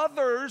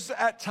 others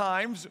at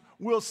times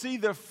will see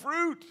the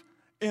fruit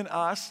in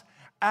us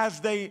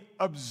as they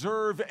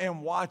observe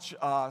and watch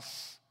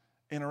us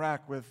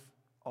interact with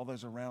all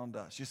those around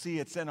us. You see,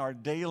 it's in our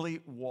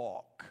daily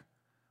walk,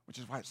 which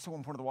is why it's so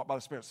important to walk by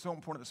the Spirit. It's so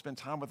important to spend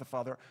time with the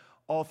Father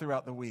all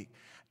throughout the week.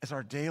 It's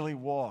our daily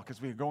walk as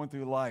we're going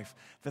through life,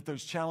 that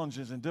those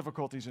challenges and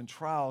difficulties and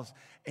trials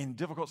and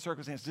difficult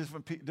circumstances,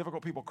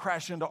 difficult people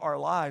crash into our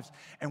lives,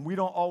 and we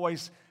don't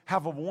always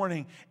have a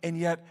warning. And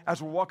yet,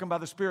 as we're walking by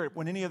the Spirit,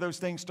 when any of those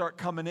things start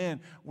coming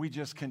in, we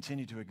just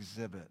continue to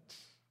exhibit,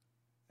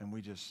 and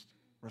we just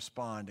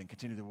respond and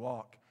continue to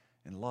walk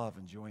and love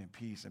and joy and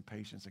peace and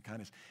patience and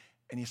kindness.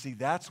 And you see,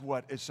 that's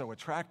what is so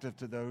attractive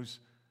to those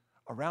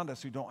around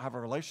us who don't have a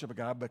relationship with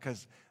God,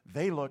 because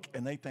they look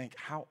and they think,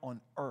 how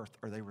on earth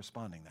are they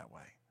responding that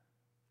way?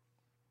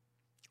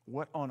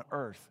 What on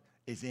earth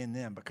is in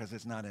them because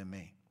it's not in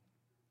me?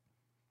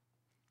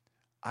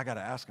 I got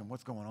to ask them,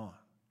 what's going on?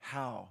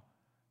 How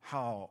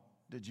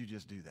did you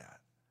just do that?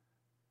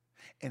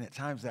 And at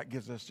times that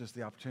gives us just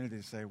the opportunity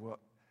to say, well,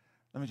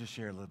 let me just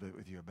share a little bit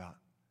with you about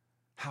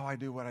how I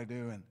do what I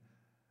do and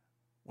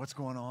what's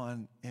going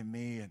on in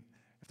me. And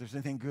if there's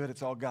anything good,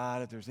 it's all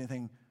God. If there's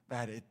anything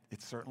bad,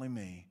 it's certainly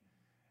me.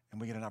 And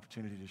we get an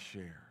opportunity to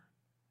share.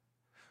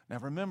 Now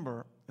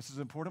remember, this is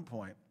an important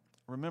point.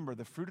 Remember,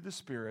 the fruit of the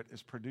Spirit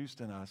is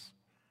produced in us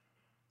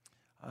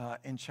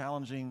in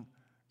challenging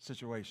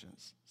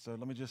situations. So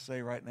let me just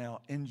say right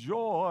now,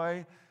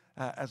 enjoy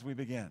as we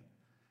begin.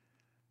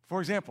 For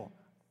example,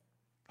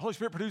 the Holy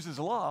Spirit produces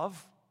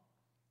love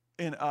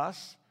in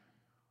us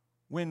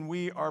when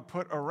we are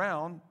put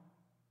around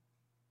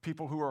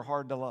people who are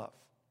hard to love.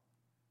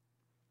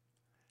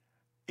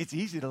 It's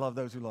easy to love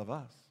those who love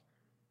us.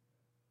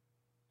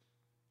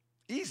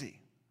 Easy.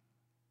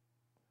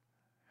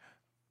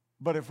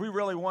 But if we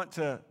really want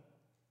to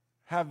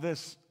have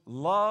this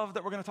love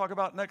that we're going to talk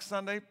about next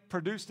Sunday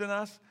produced in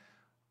us,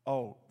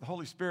 the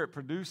Holy Spirit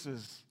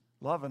produces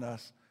love in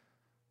us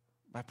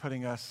by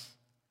putting us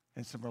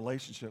in some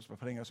relationships, by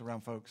putting us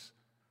around folks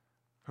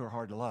who are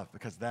hard to love,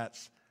 because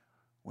that's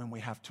when we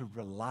have to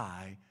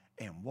rely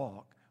and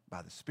walk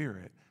by the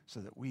Spirit so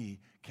that we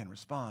can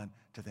respond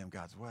to them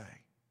God's way.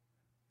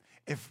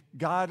 If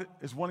God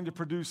is wanting to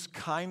produce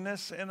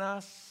kindness in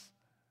us,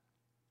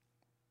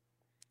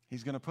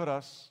 He's going to put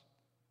us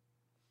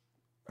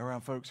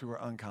around folks who are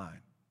unkind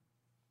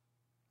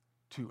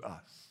to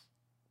us.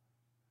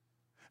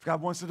 If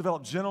God wants to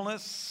develop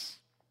gentleness,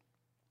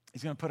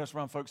 He's going to put us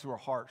around folks who are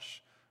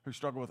harsh, who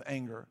struggle with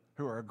anger,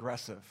 who are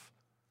aggressive,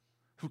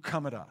 who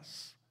come at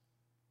us.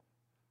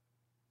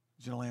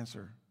 Gentle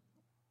answer,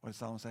 what does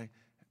Solomon say?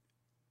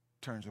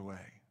 Turns away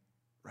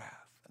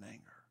wrath and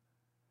anger.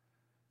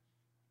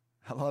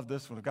 I love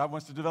this one. If God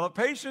wants to develop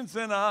patience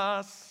in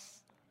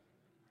us,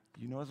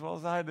 you know as well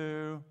as I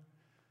do,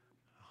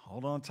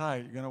 hold on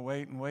tight. You're going to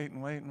wait and wait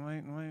and wait and wait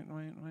and wait and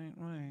wait and wait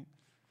and wait.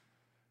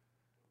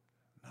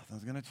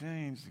 Nothing's going to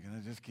change. You're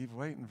going to just keep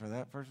waiting for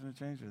that person to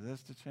change, or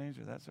this to change,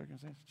 or that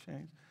circumstance to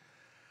change.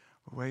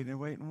 We're waiting and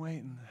waiting and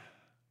waiting.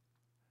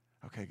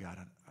 Okay, God,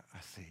 I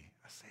see,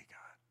 God.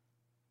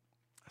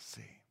 I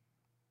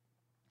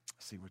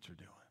see what you're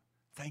doing.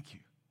 Thank you.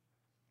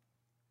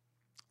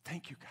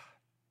 Thank you, God.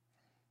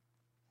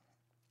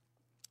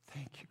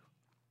 Thank you.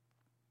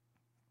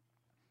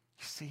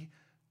 You see,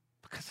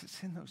 because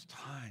it's in those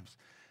times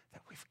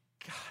that we've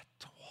got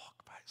to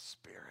walk by His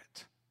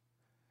Spirit.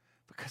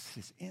 Because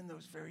it's in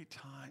those very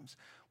times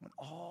when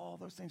all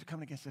those things are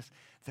coming against us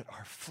that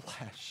our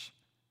flesh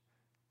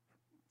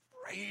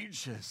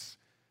rages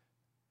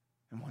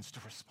and wants to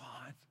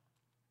respond.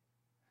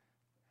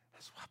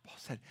 That's why Paul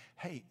said,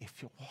 hey,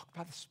 if you walk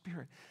by the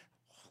Spirit,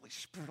 the Holy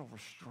Spirit will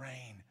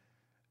restrain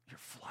your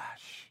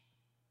flesh.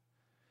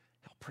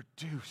 He'll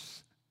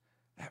produce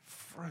that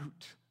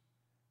fruit.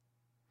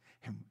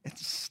 And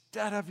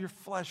instead of your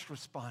flesh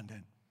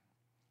responding,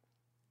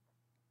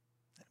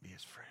 that'll be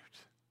His fruit.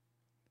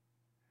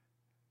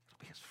 It'll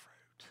be His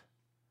fruit.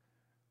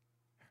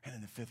 And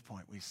then the fifth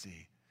point we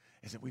see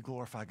is that we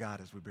glorify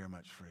God as we bear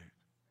much fruit.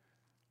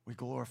 We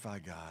glorify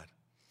God.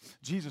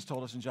 Jesus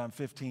told us in John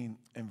 15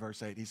 and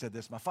verse 8, He said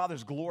this, my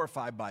Father's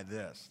glorified by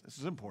this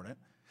is important,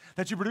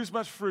 that you produce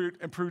much fruit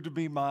and prove to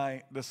be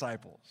my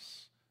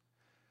disciples.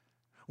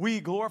 We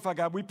glorify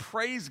God, we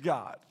praise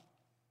God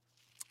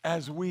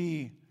as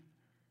we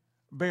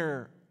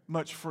bear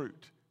much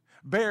fruit.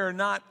 Bear,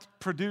 not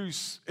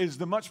produce, is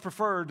the much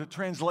preferred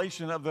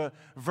translation of the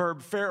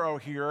verb pharaoh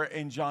here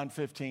in John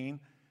 15.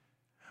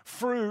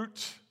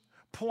 Fruit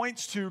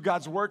points to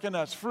God's work in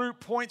us. Fruit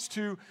points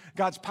to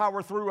God's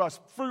power through us.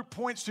 Fruit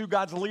points to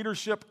God's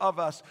leadership of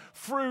us.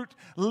 Fruit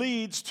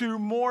leads to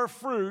more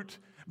fruit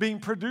being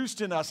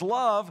produced in us.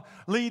 Love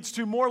leads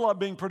to more love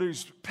being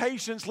produced.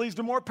 Patience leads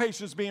to more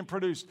patience being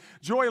produced.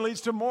 Joy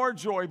leads to more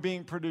joy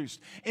being produced.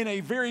 In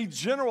a very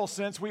general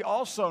sense, we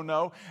also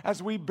know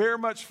as we bear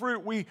much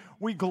fruit,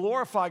 we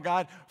glorify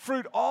God.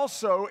 Fruit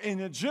also,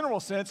 in a general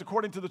sense,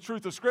 according to the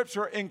truth of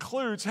Scripture,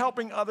 includes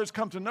helping others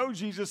come to know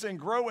Jesus and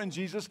grow in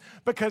Jesus,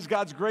 because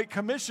God's great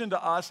commission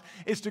to us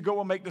is to go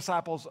and make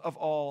disciples of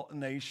all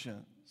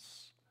nations.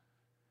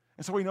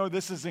 And so we know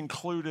this is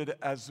included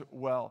as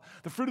well.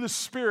 The fruit of the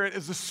Spirit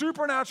is the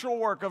supernatural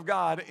work of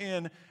God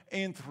in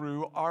and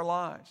through our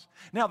lives.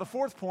 Now, the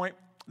fourth point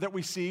that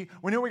we see,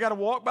 we know we got to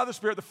walk by the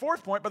Spirit. The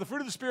fourth point, by the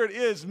fruit of the Spirit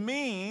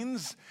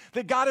means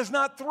that God is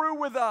not through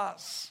with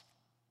us.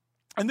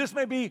 And this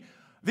may be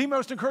the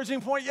most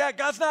encouraging point yet.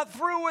 God's not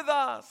through with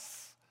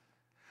us.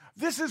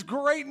 This is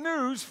great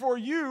news for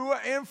you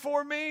and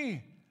for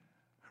me.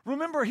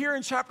 Remember here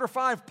in chapter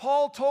 5,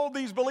 Paul told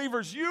these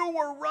believers, you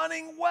were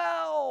running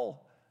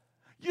well.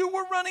 You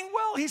were running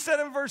well. He said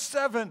in verse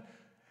 7,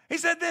 He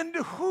said, then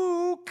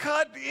who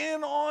cut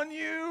in on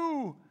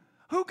you?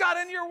 Who got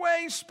in your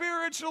way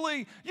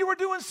spiritually? You were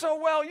doing so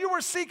well. You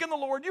were seeking the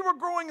Lord. You were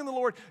growing in the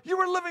Lord. You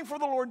were living for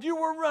the Lord. You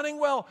were running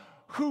well.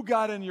 Who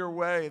got in your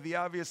way? The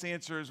obvious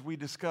answer, as we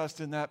discussed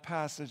in that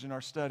passage in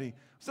our study,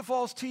 was the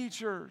false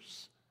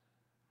teachers.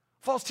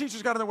 False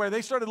teachers got in the way.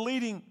 They started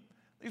leading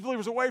these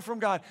believers away from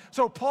God.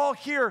 So Paul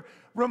here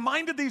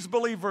reminded these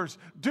believers,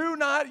 do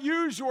not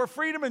use your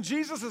freedom in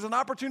Jesus as an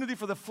opportunity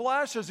for the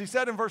flesh, as he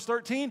said in verse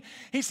 13.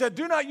 He said,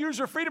 do not use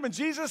your freedom in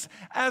Jesus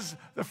as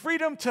the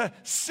freedom to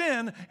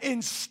sin.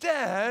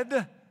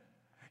 Instead,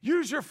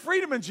 use your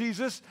freedom in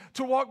Jesus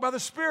to walk by the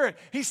Spirit.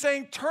 He's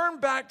saying, turn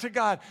back to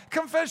God.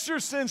 Confess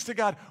your sins to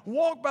God.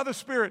 Walk by the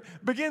Spirit.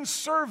 Begin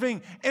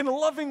serving and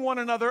loving one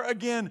another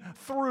again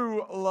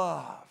through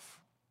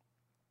love.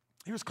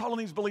 He was calling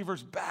these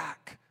believers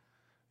back,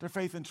 their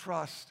faith and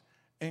trust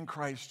in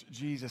Christ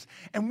Jesus.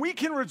 And we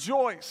can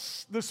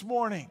rejoice this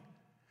morning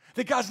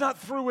that God's not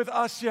through with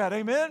us yet.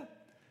 Amen?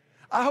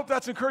 I hope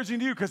that's encouraging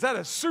to you, because that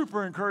is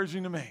super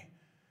encouraging to me.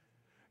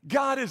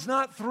 God is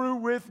not through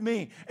with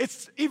me.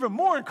 It's even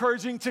more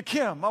encouraging to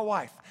Kim, my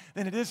wife,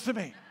 than it is to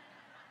me.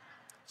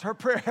 It's her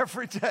prayer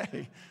every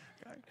day.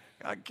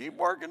 God, keep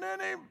working in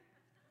him.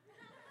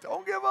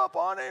 Don't give up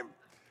on him.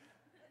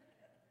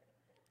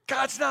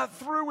 God's not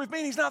through with me,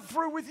 and he's not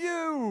through with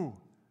you.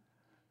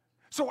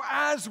 So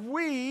as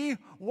we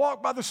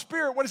walk by the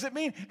Spirit, what does it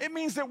mean? It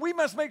means that we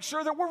must make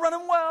sure that we're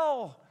running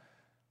well.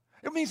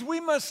 It means we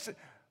must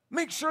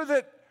make sure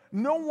that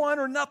no one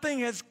or nothing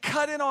has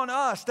cut in on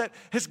us, that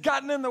has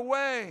gotten in the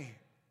way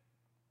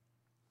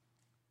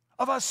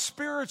of us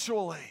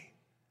spiritually.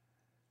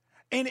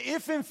 And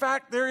if in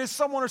fact there is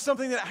someone or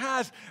something that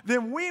has,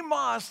 then we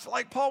must,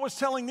 like Paul was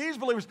telling these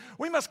believers,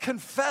 we must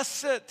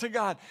confess it to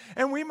God.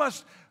 And we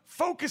must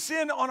focus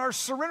in on our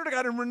surrender to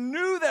God and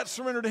renew that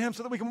surrender to him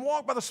so that we can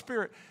walk by the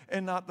Spirit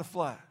and not the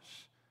flesh.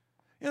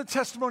 You know, the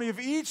testimony of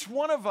each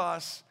one of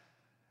us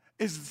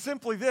is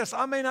simply this: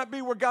 I may not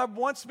be where God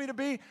wants me to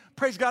be.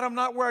 Praise God, I'm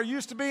not where I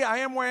used to be. I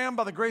am where I am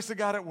by the grace of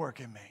God at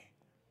work in me.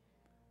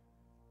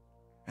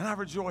 And I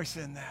rejoice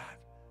in that.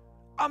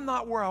 I'm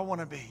not where I want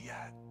to be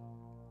yet.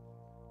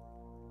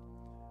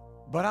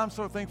 But I'm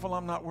so thankful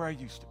I'm not where I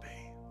used to be.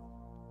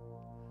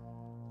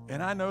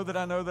 And I know that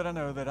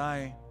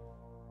I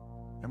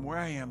am where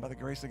I am by the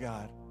grace of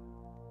God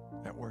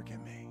at work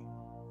in me.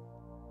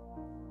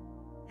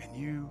 And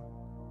you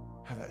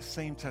have that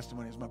same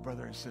testimony as my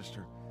brother and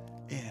sister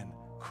in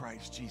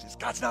Christ Jesus.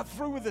 God's not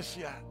through with us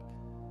yet.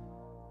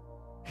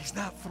 He's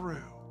not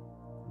through.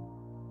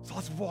 So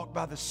let's walk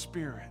by the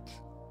Spirit,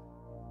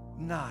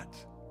 not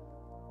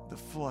the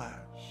flesh.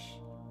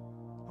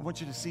 I want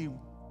you to see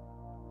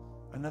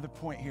another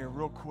point here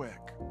real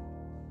quick.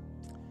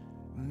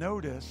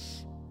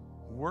 Notice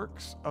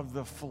works of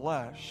the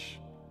flesh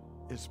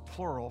is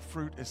plural,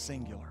 fruit is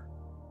singular.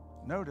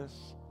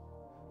 Notice,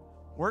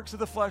 works of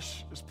the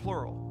flesh is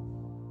plural,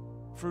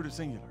 fruit is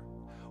singular.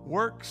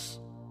 Works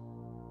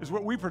is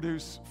what we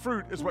produce,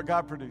 fruit is what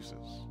God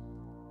produces.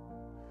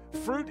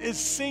 Fruit is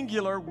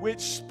singular, which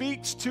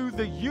speaks to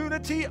the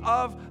unity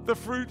of the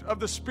fruit of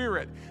the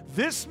Spirit.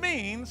 This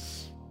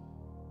means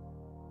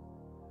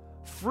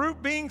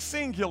fruit being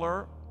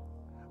singular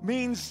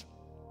means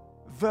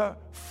the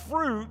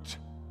fruit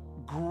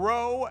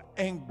grow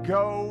and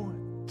go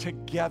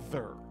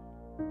together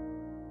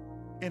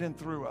in and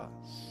through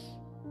us.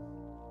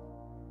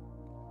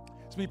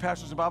 As many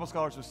pastors and Bible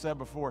scholars have said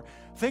before,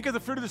 think of the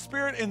fruit of the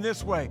Spirit in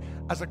this way: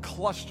 as a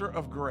cluster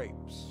of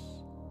grapes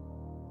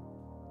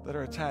that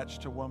are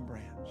attached to one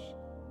branch,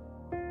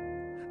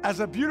 as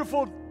a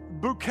beautiful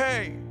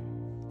bouquet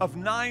of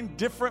 9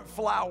 different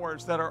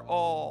flowers that are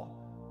all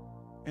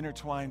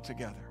intertwined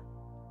together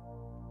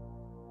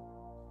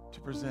to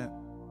present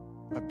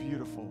a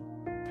beautiful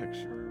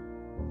picture.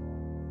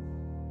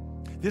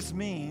 This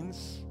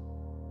means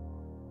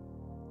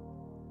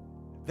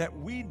that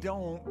we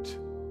don't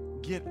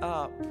get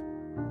up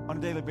on a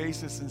daily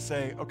basis and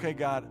say, okay,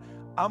 God,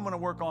 I'm going to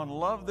work on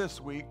love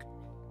this week.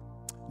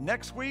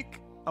 Next week,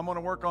 I'm going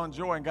to work on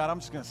joy. And God, I'm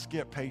just going to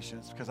skip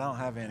patience because I don't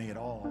have any at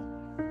all.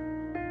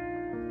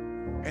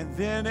 And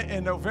then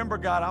in November,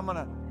 God, I'm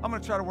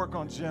going to try to work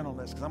on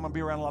gentleness because I'm going to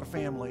be around a lot of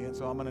family. And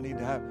so I'm going to need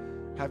to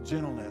have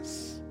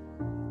gentleness.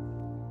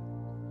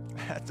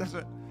 That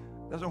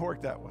doesn't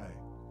work that way.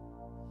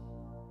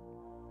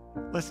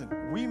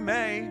 Listen, we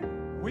may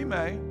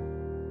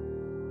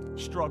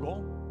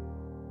struggle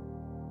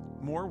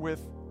more with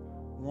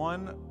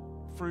one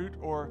fruit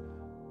or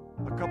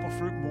a couple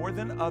fruit more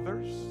than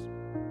others.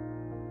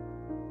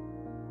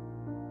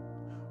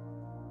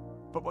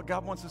 But what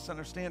God wants us to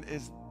understand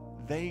is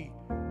they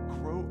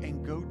grow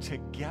and go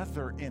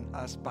together in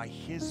us by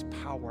His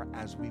power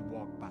as we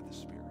walk by the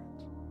Spirit.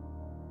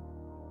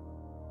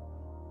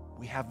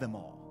 We have them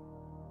all.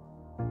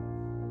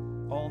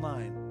 All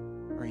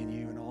 9 are in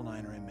you and all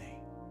 9 are in me.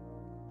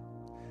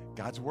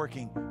 God's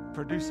working,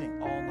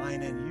 producing all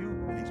 9 in you,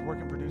 and He's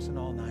working, producing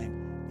all 9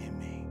 in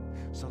me.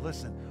 So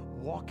listen,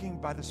 walking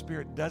by the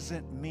Spirit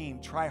doesn't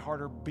mean try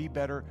harder, be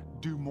better,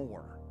 do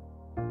more.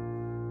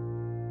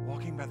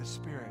 Walking by the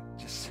Spirit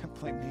just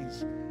simply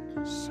means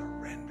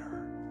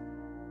surrender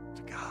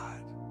to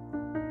God.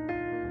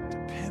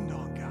 Depend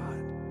on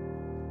God.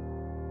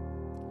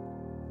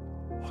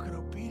 Walk in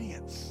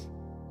obedience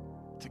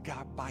to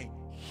God by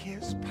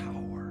His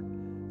power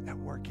at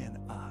work in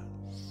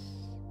us.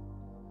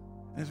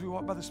 And as we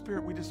walk by the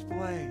Spirit, we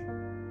display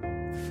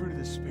the fruit of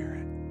the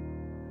Spirit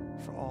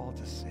for all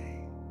to see.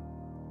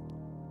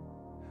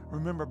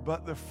 Remember,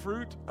 but the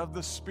fruit of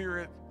the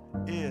Spirit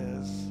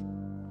is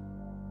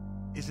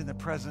in the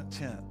present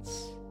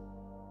tense.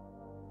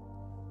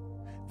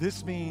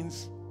 This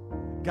means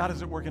God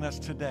is at work in us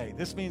today.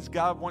 This means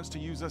God wants to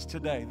use us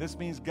today. This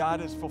means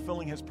God is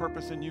fulfilling His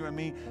purpose in you and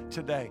me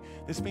today.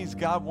 This means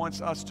God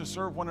wants us to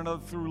serve one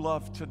another through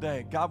love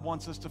today. God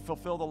wants us to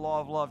fulfill the law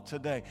of love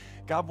today.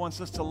 God wants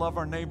us to love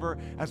our neighbor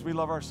as we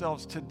love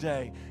ourselves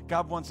today.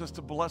 God wants us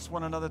to bless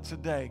one another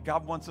today.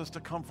 God wants us to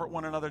comfort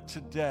one another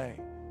today.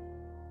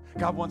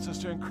 God wants us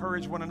to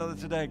encourage one another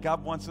today.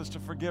 God wants us to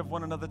forgive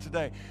one another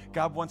today.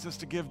 God wants us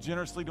to give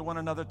generously to one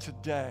another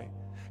today.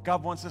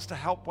 God wants us to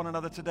help one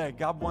another today.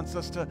 God wants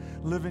us to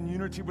live in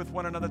unity with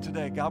one another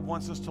today. God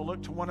wants us to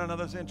look to one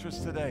another's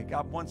interests today.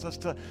 God wants us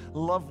to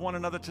love one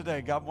another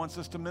today. God wants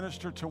us to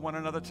minister to one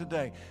another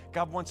today.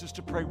 God wants us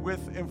to pray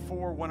with and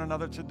for one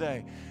another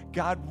today.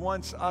 God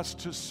wants us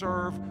to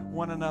serve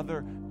one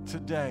another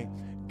today.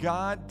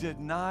 God did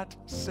not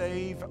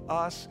save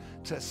us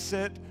to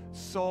sit,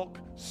 sulk,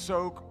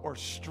 soak, or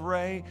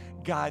stray.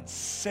 God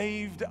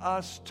saved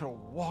us to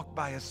walk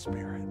by His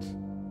Spirit.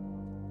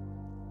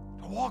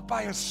 To walk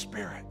by His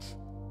Spirit.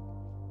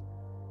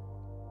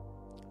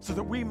 So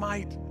that we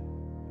might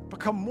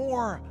become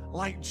more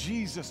like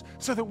Jesus.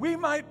 So that we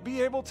might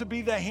be able to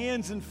be the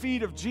hands and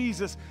feet of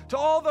Jesus to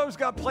all those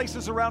God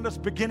places around us,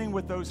 beginning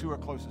with those who are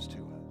closest to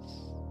us.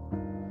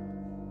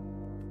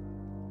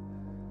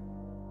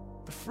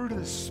 The fruit of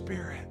the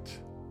Spirit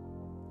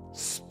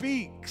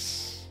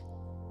speaks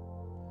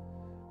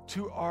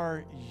to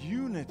our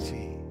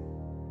unity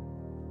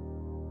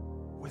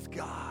with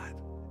God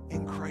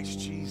in Christ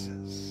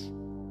Jesus.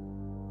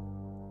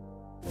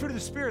 Fruit of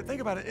the Spirit,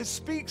 think about it. It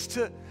speaks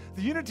to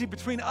the unity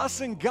between us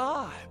and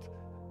God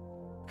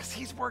because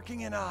He's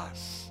working in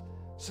us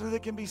so that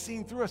it can be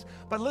seen through us.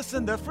 But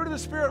listen, the fruit of the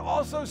Spirit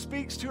also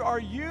speaks to our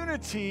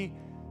unity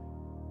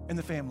in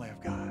the family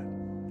of God.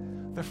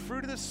 The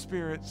fruit of the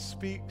Spirit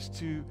speaks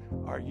to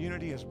our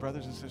unity as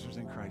brothers and sisters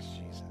in Christ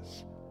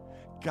Jesus.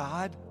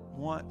 God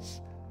wants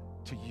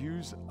to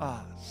use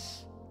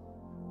us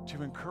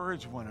to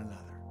encourage one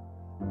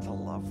another, to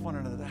love one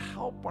another, to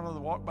help one another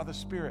walk by the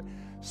Spirit,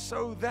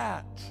 so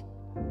that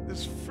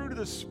this fruit of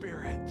the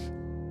Spirit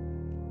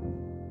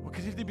will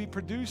continue to be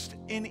produced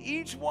in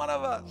each one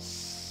of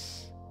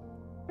us.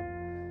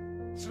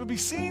 So it'll be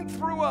seen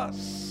through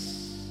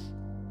us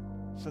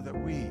so that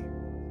we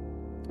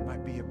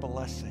might be a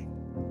blessing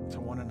to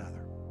one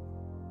another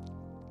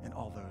and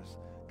all those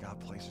God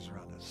places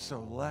around us.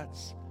 So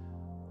let's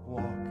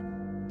walk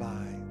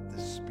by the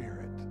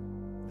Spirit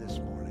this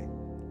morning.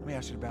 Let me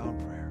ask you to bow in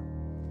prayer.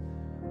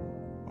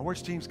 Our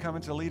worship team's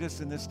coming to lead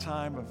us in this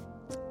time of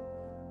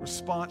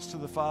response to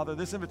the Father.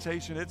 This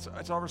invitation, it's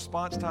our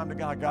response time to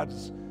God.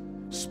 God's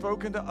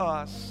spoken to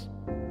us.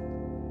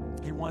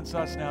 He wants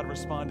us now to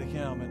respond to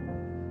Him.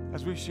 And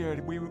as we've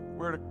shared,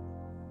 we're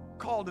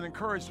called and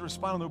encouraged to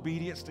respond in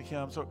obedience to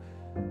Him. So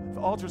the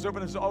altar is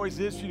open as it always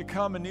is for you to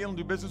come and kneel and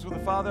do business with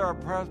the Father. Our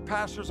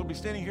pastors will be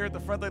standing here at the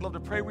front. They'd love to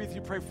pray with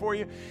you, pray for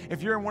you.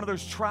 If you're in one of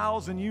those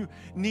trials and you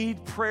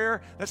need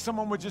prayer, that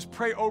someone would just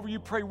pray over you,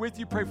 pray with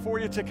you, pray for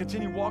you to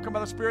continue walking by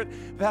the Spirit,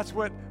 that's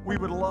what we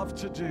would love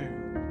to do.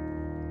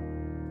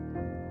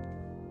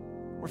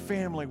 We're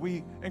family.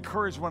 We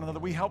encourage one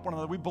another. We help one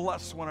another. We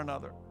bless one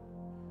another.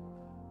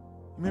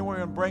 You may want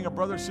to bring a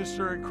brother or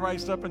sister in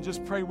Christ up and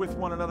just pray with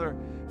one another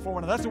for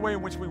one another. That's the way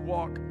in which we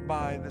walk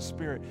by the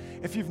Spirit.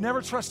 If you've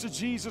never trusted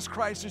Jesus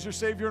Christ as your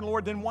Savior and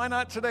Lord, then why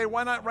not today?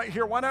 Why not right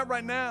here? Why not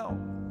right now?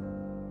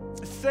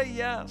 Say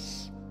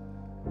yes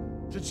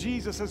to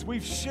Jesus as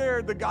we've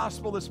shared the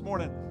gospel this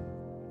morning.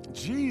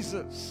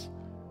 Jesus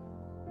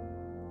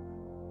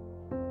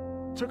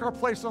took our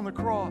place on the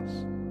cross.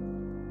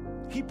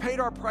 He paid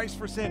our price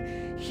for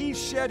sin. He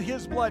shed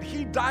His blood.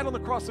 He died on the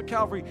cross of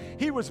Calvary.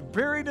 He was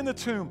buried in the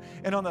tomb.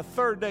 And on the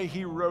third day,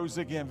 He rose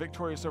again,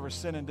 victorious over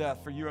sin and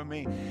death for you and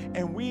me.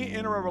 And we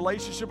enter a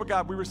relationship with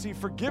God. We receive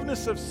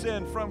forgiveness of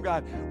sin from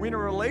God. We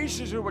enter a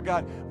relationship with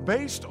God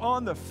based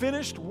on the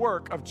finished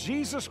work of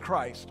Jesus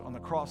Christ on the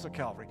cross of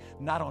Calvary,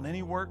 not on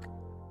any work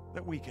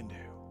that we can do.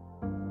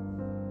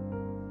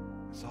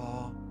 It's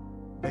all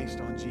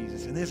based on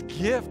Jesus. And this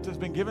gift has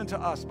been given to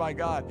us by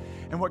God.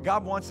 And what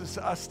God wants is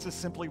us to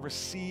simply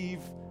receive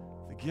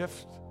the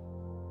gift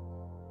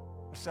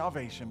of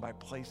salvation by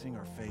placing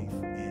our faith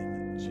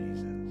in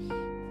Jesus.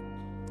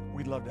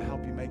 We'd love to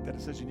help you make that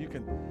decision. You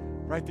can,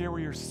 right there where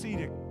you're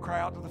seated,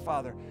 cry out to the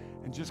Father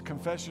and just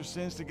confess your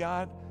sins to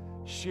God.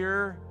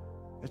 Share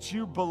that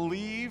you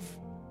believe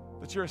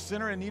that you're a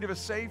sinner in need of a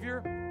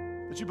Savior,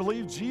 that you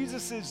believe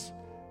Jesus is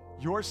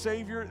your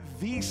Savior,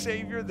 the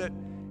Savior, that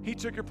He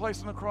took your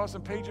place on the cross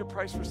and paid your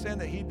price for sin,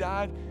 that He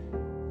died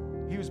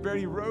He was buried,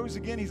 he rose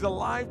again, he's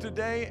alive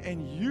today,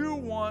 and you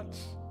want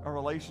a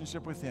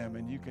relationship with him,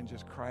 and you can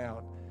just cry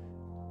out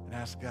and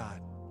ask God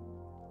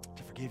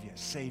to forgive you,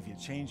 save you,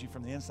 change you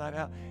from the inside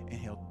out, and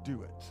he'll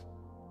do it.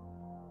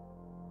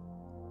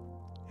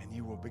 And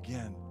you will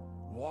begin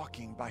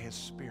walking by his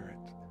Spirit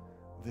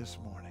this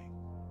morning.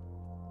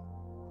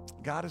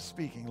 God is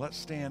speaking. Let's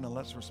stand and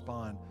let's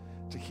respond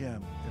to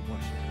him in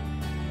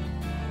worship.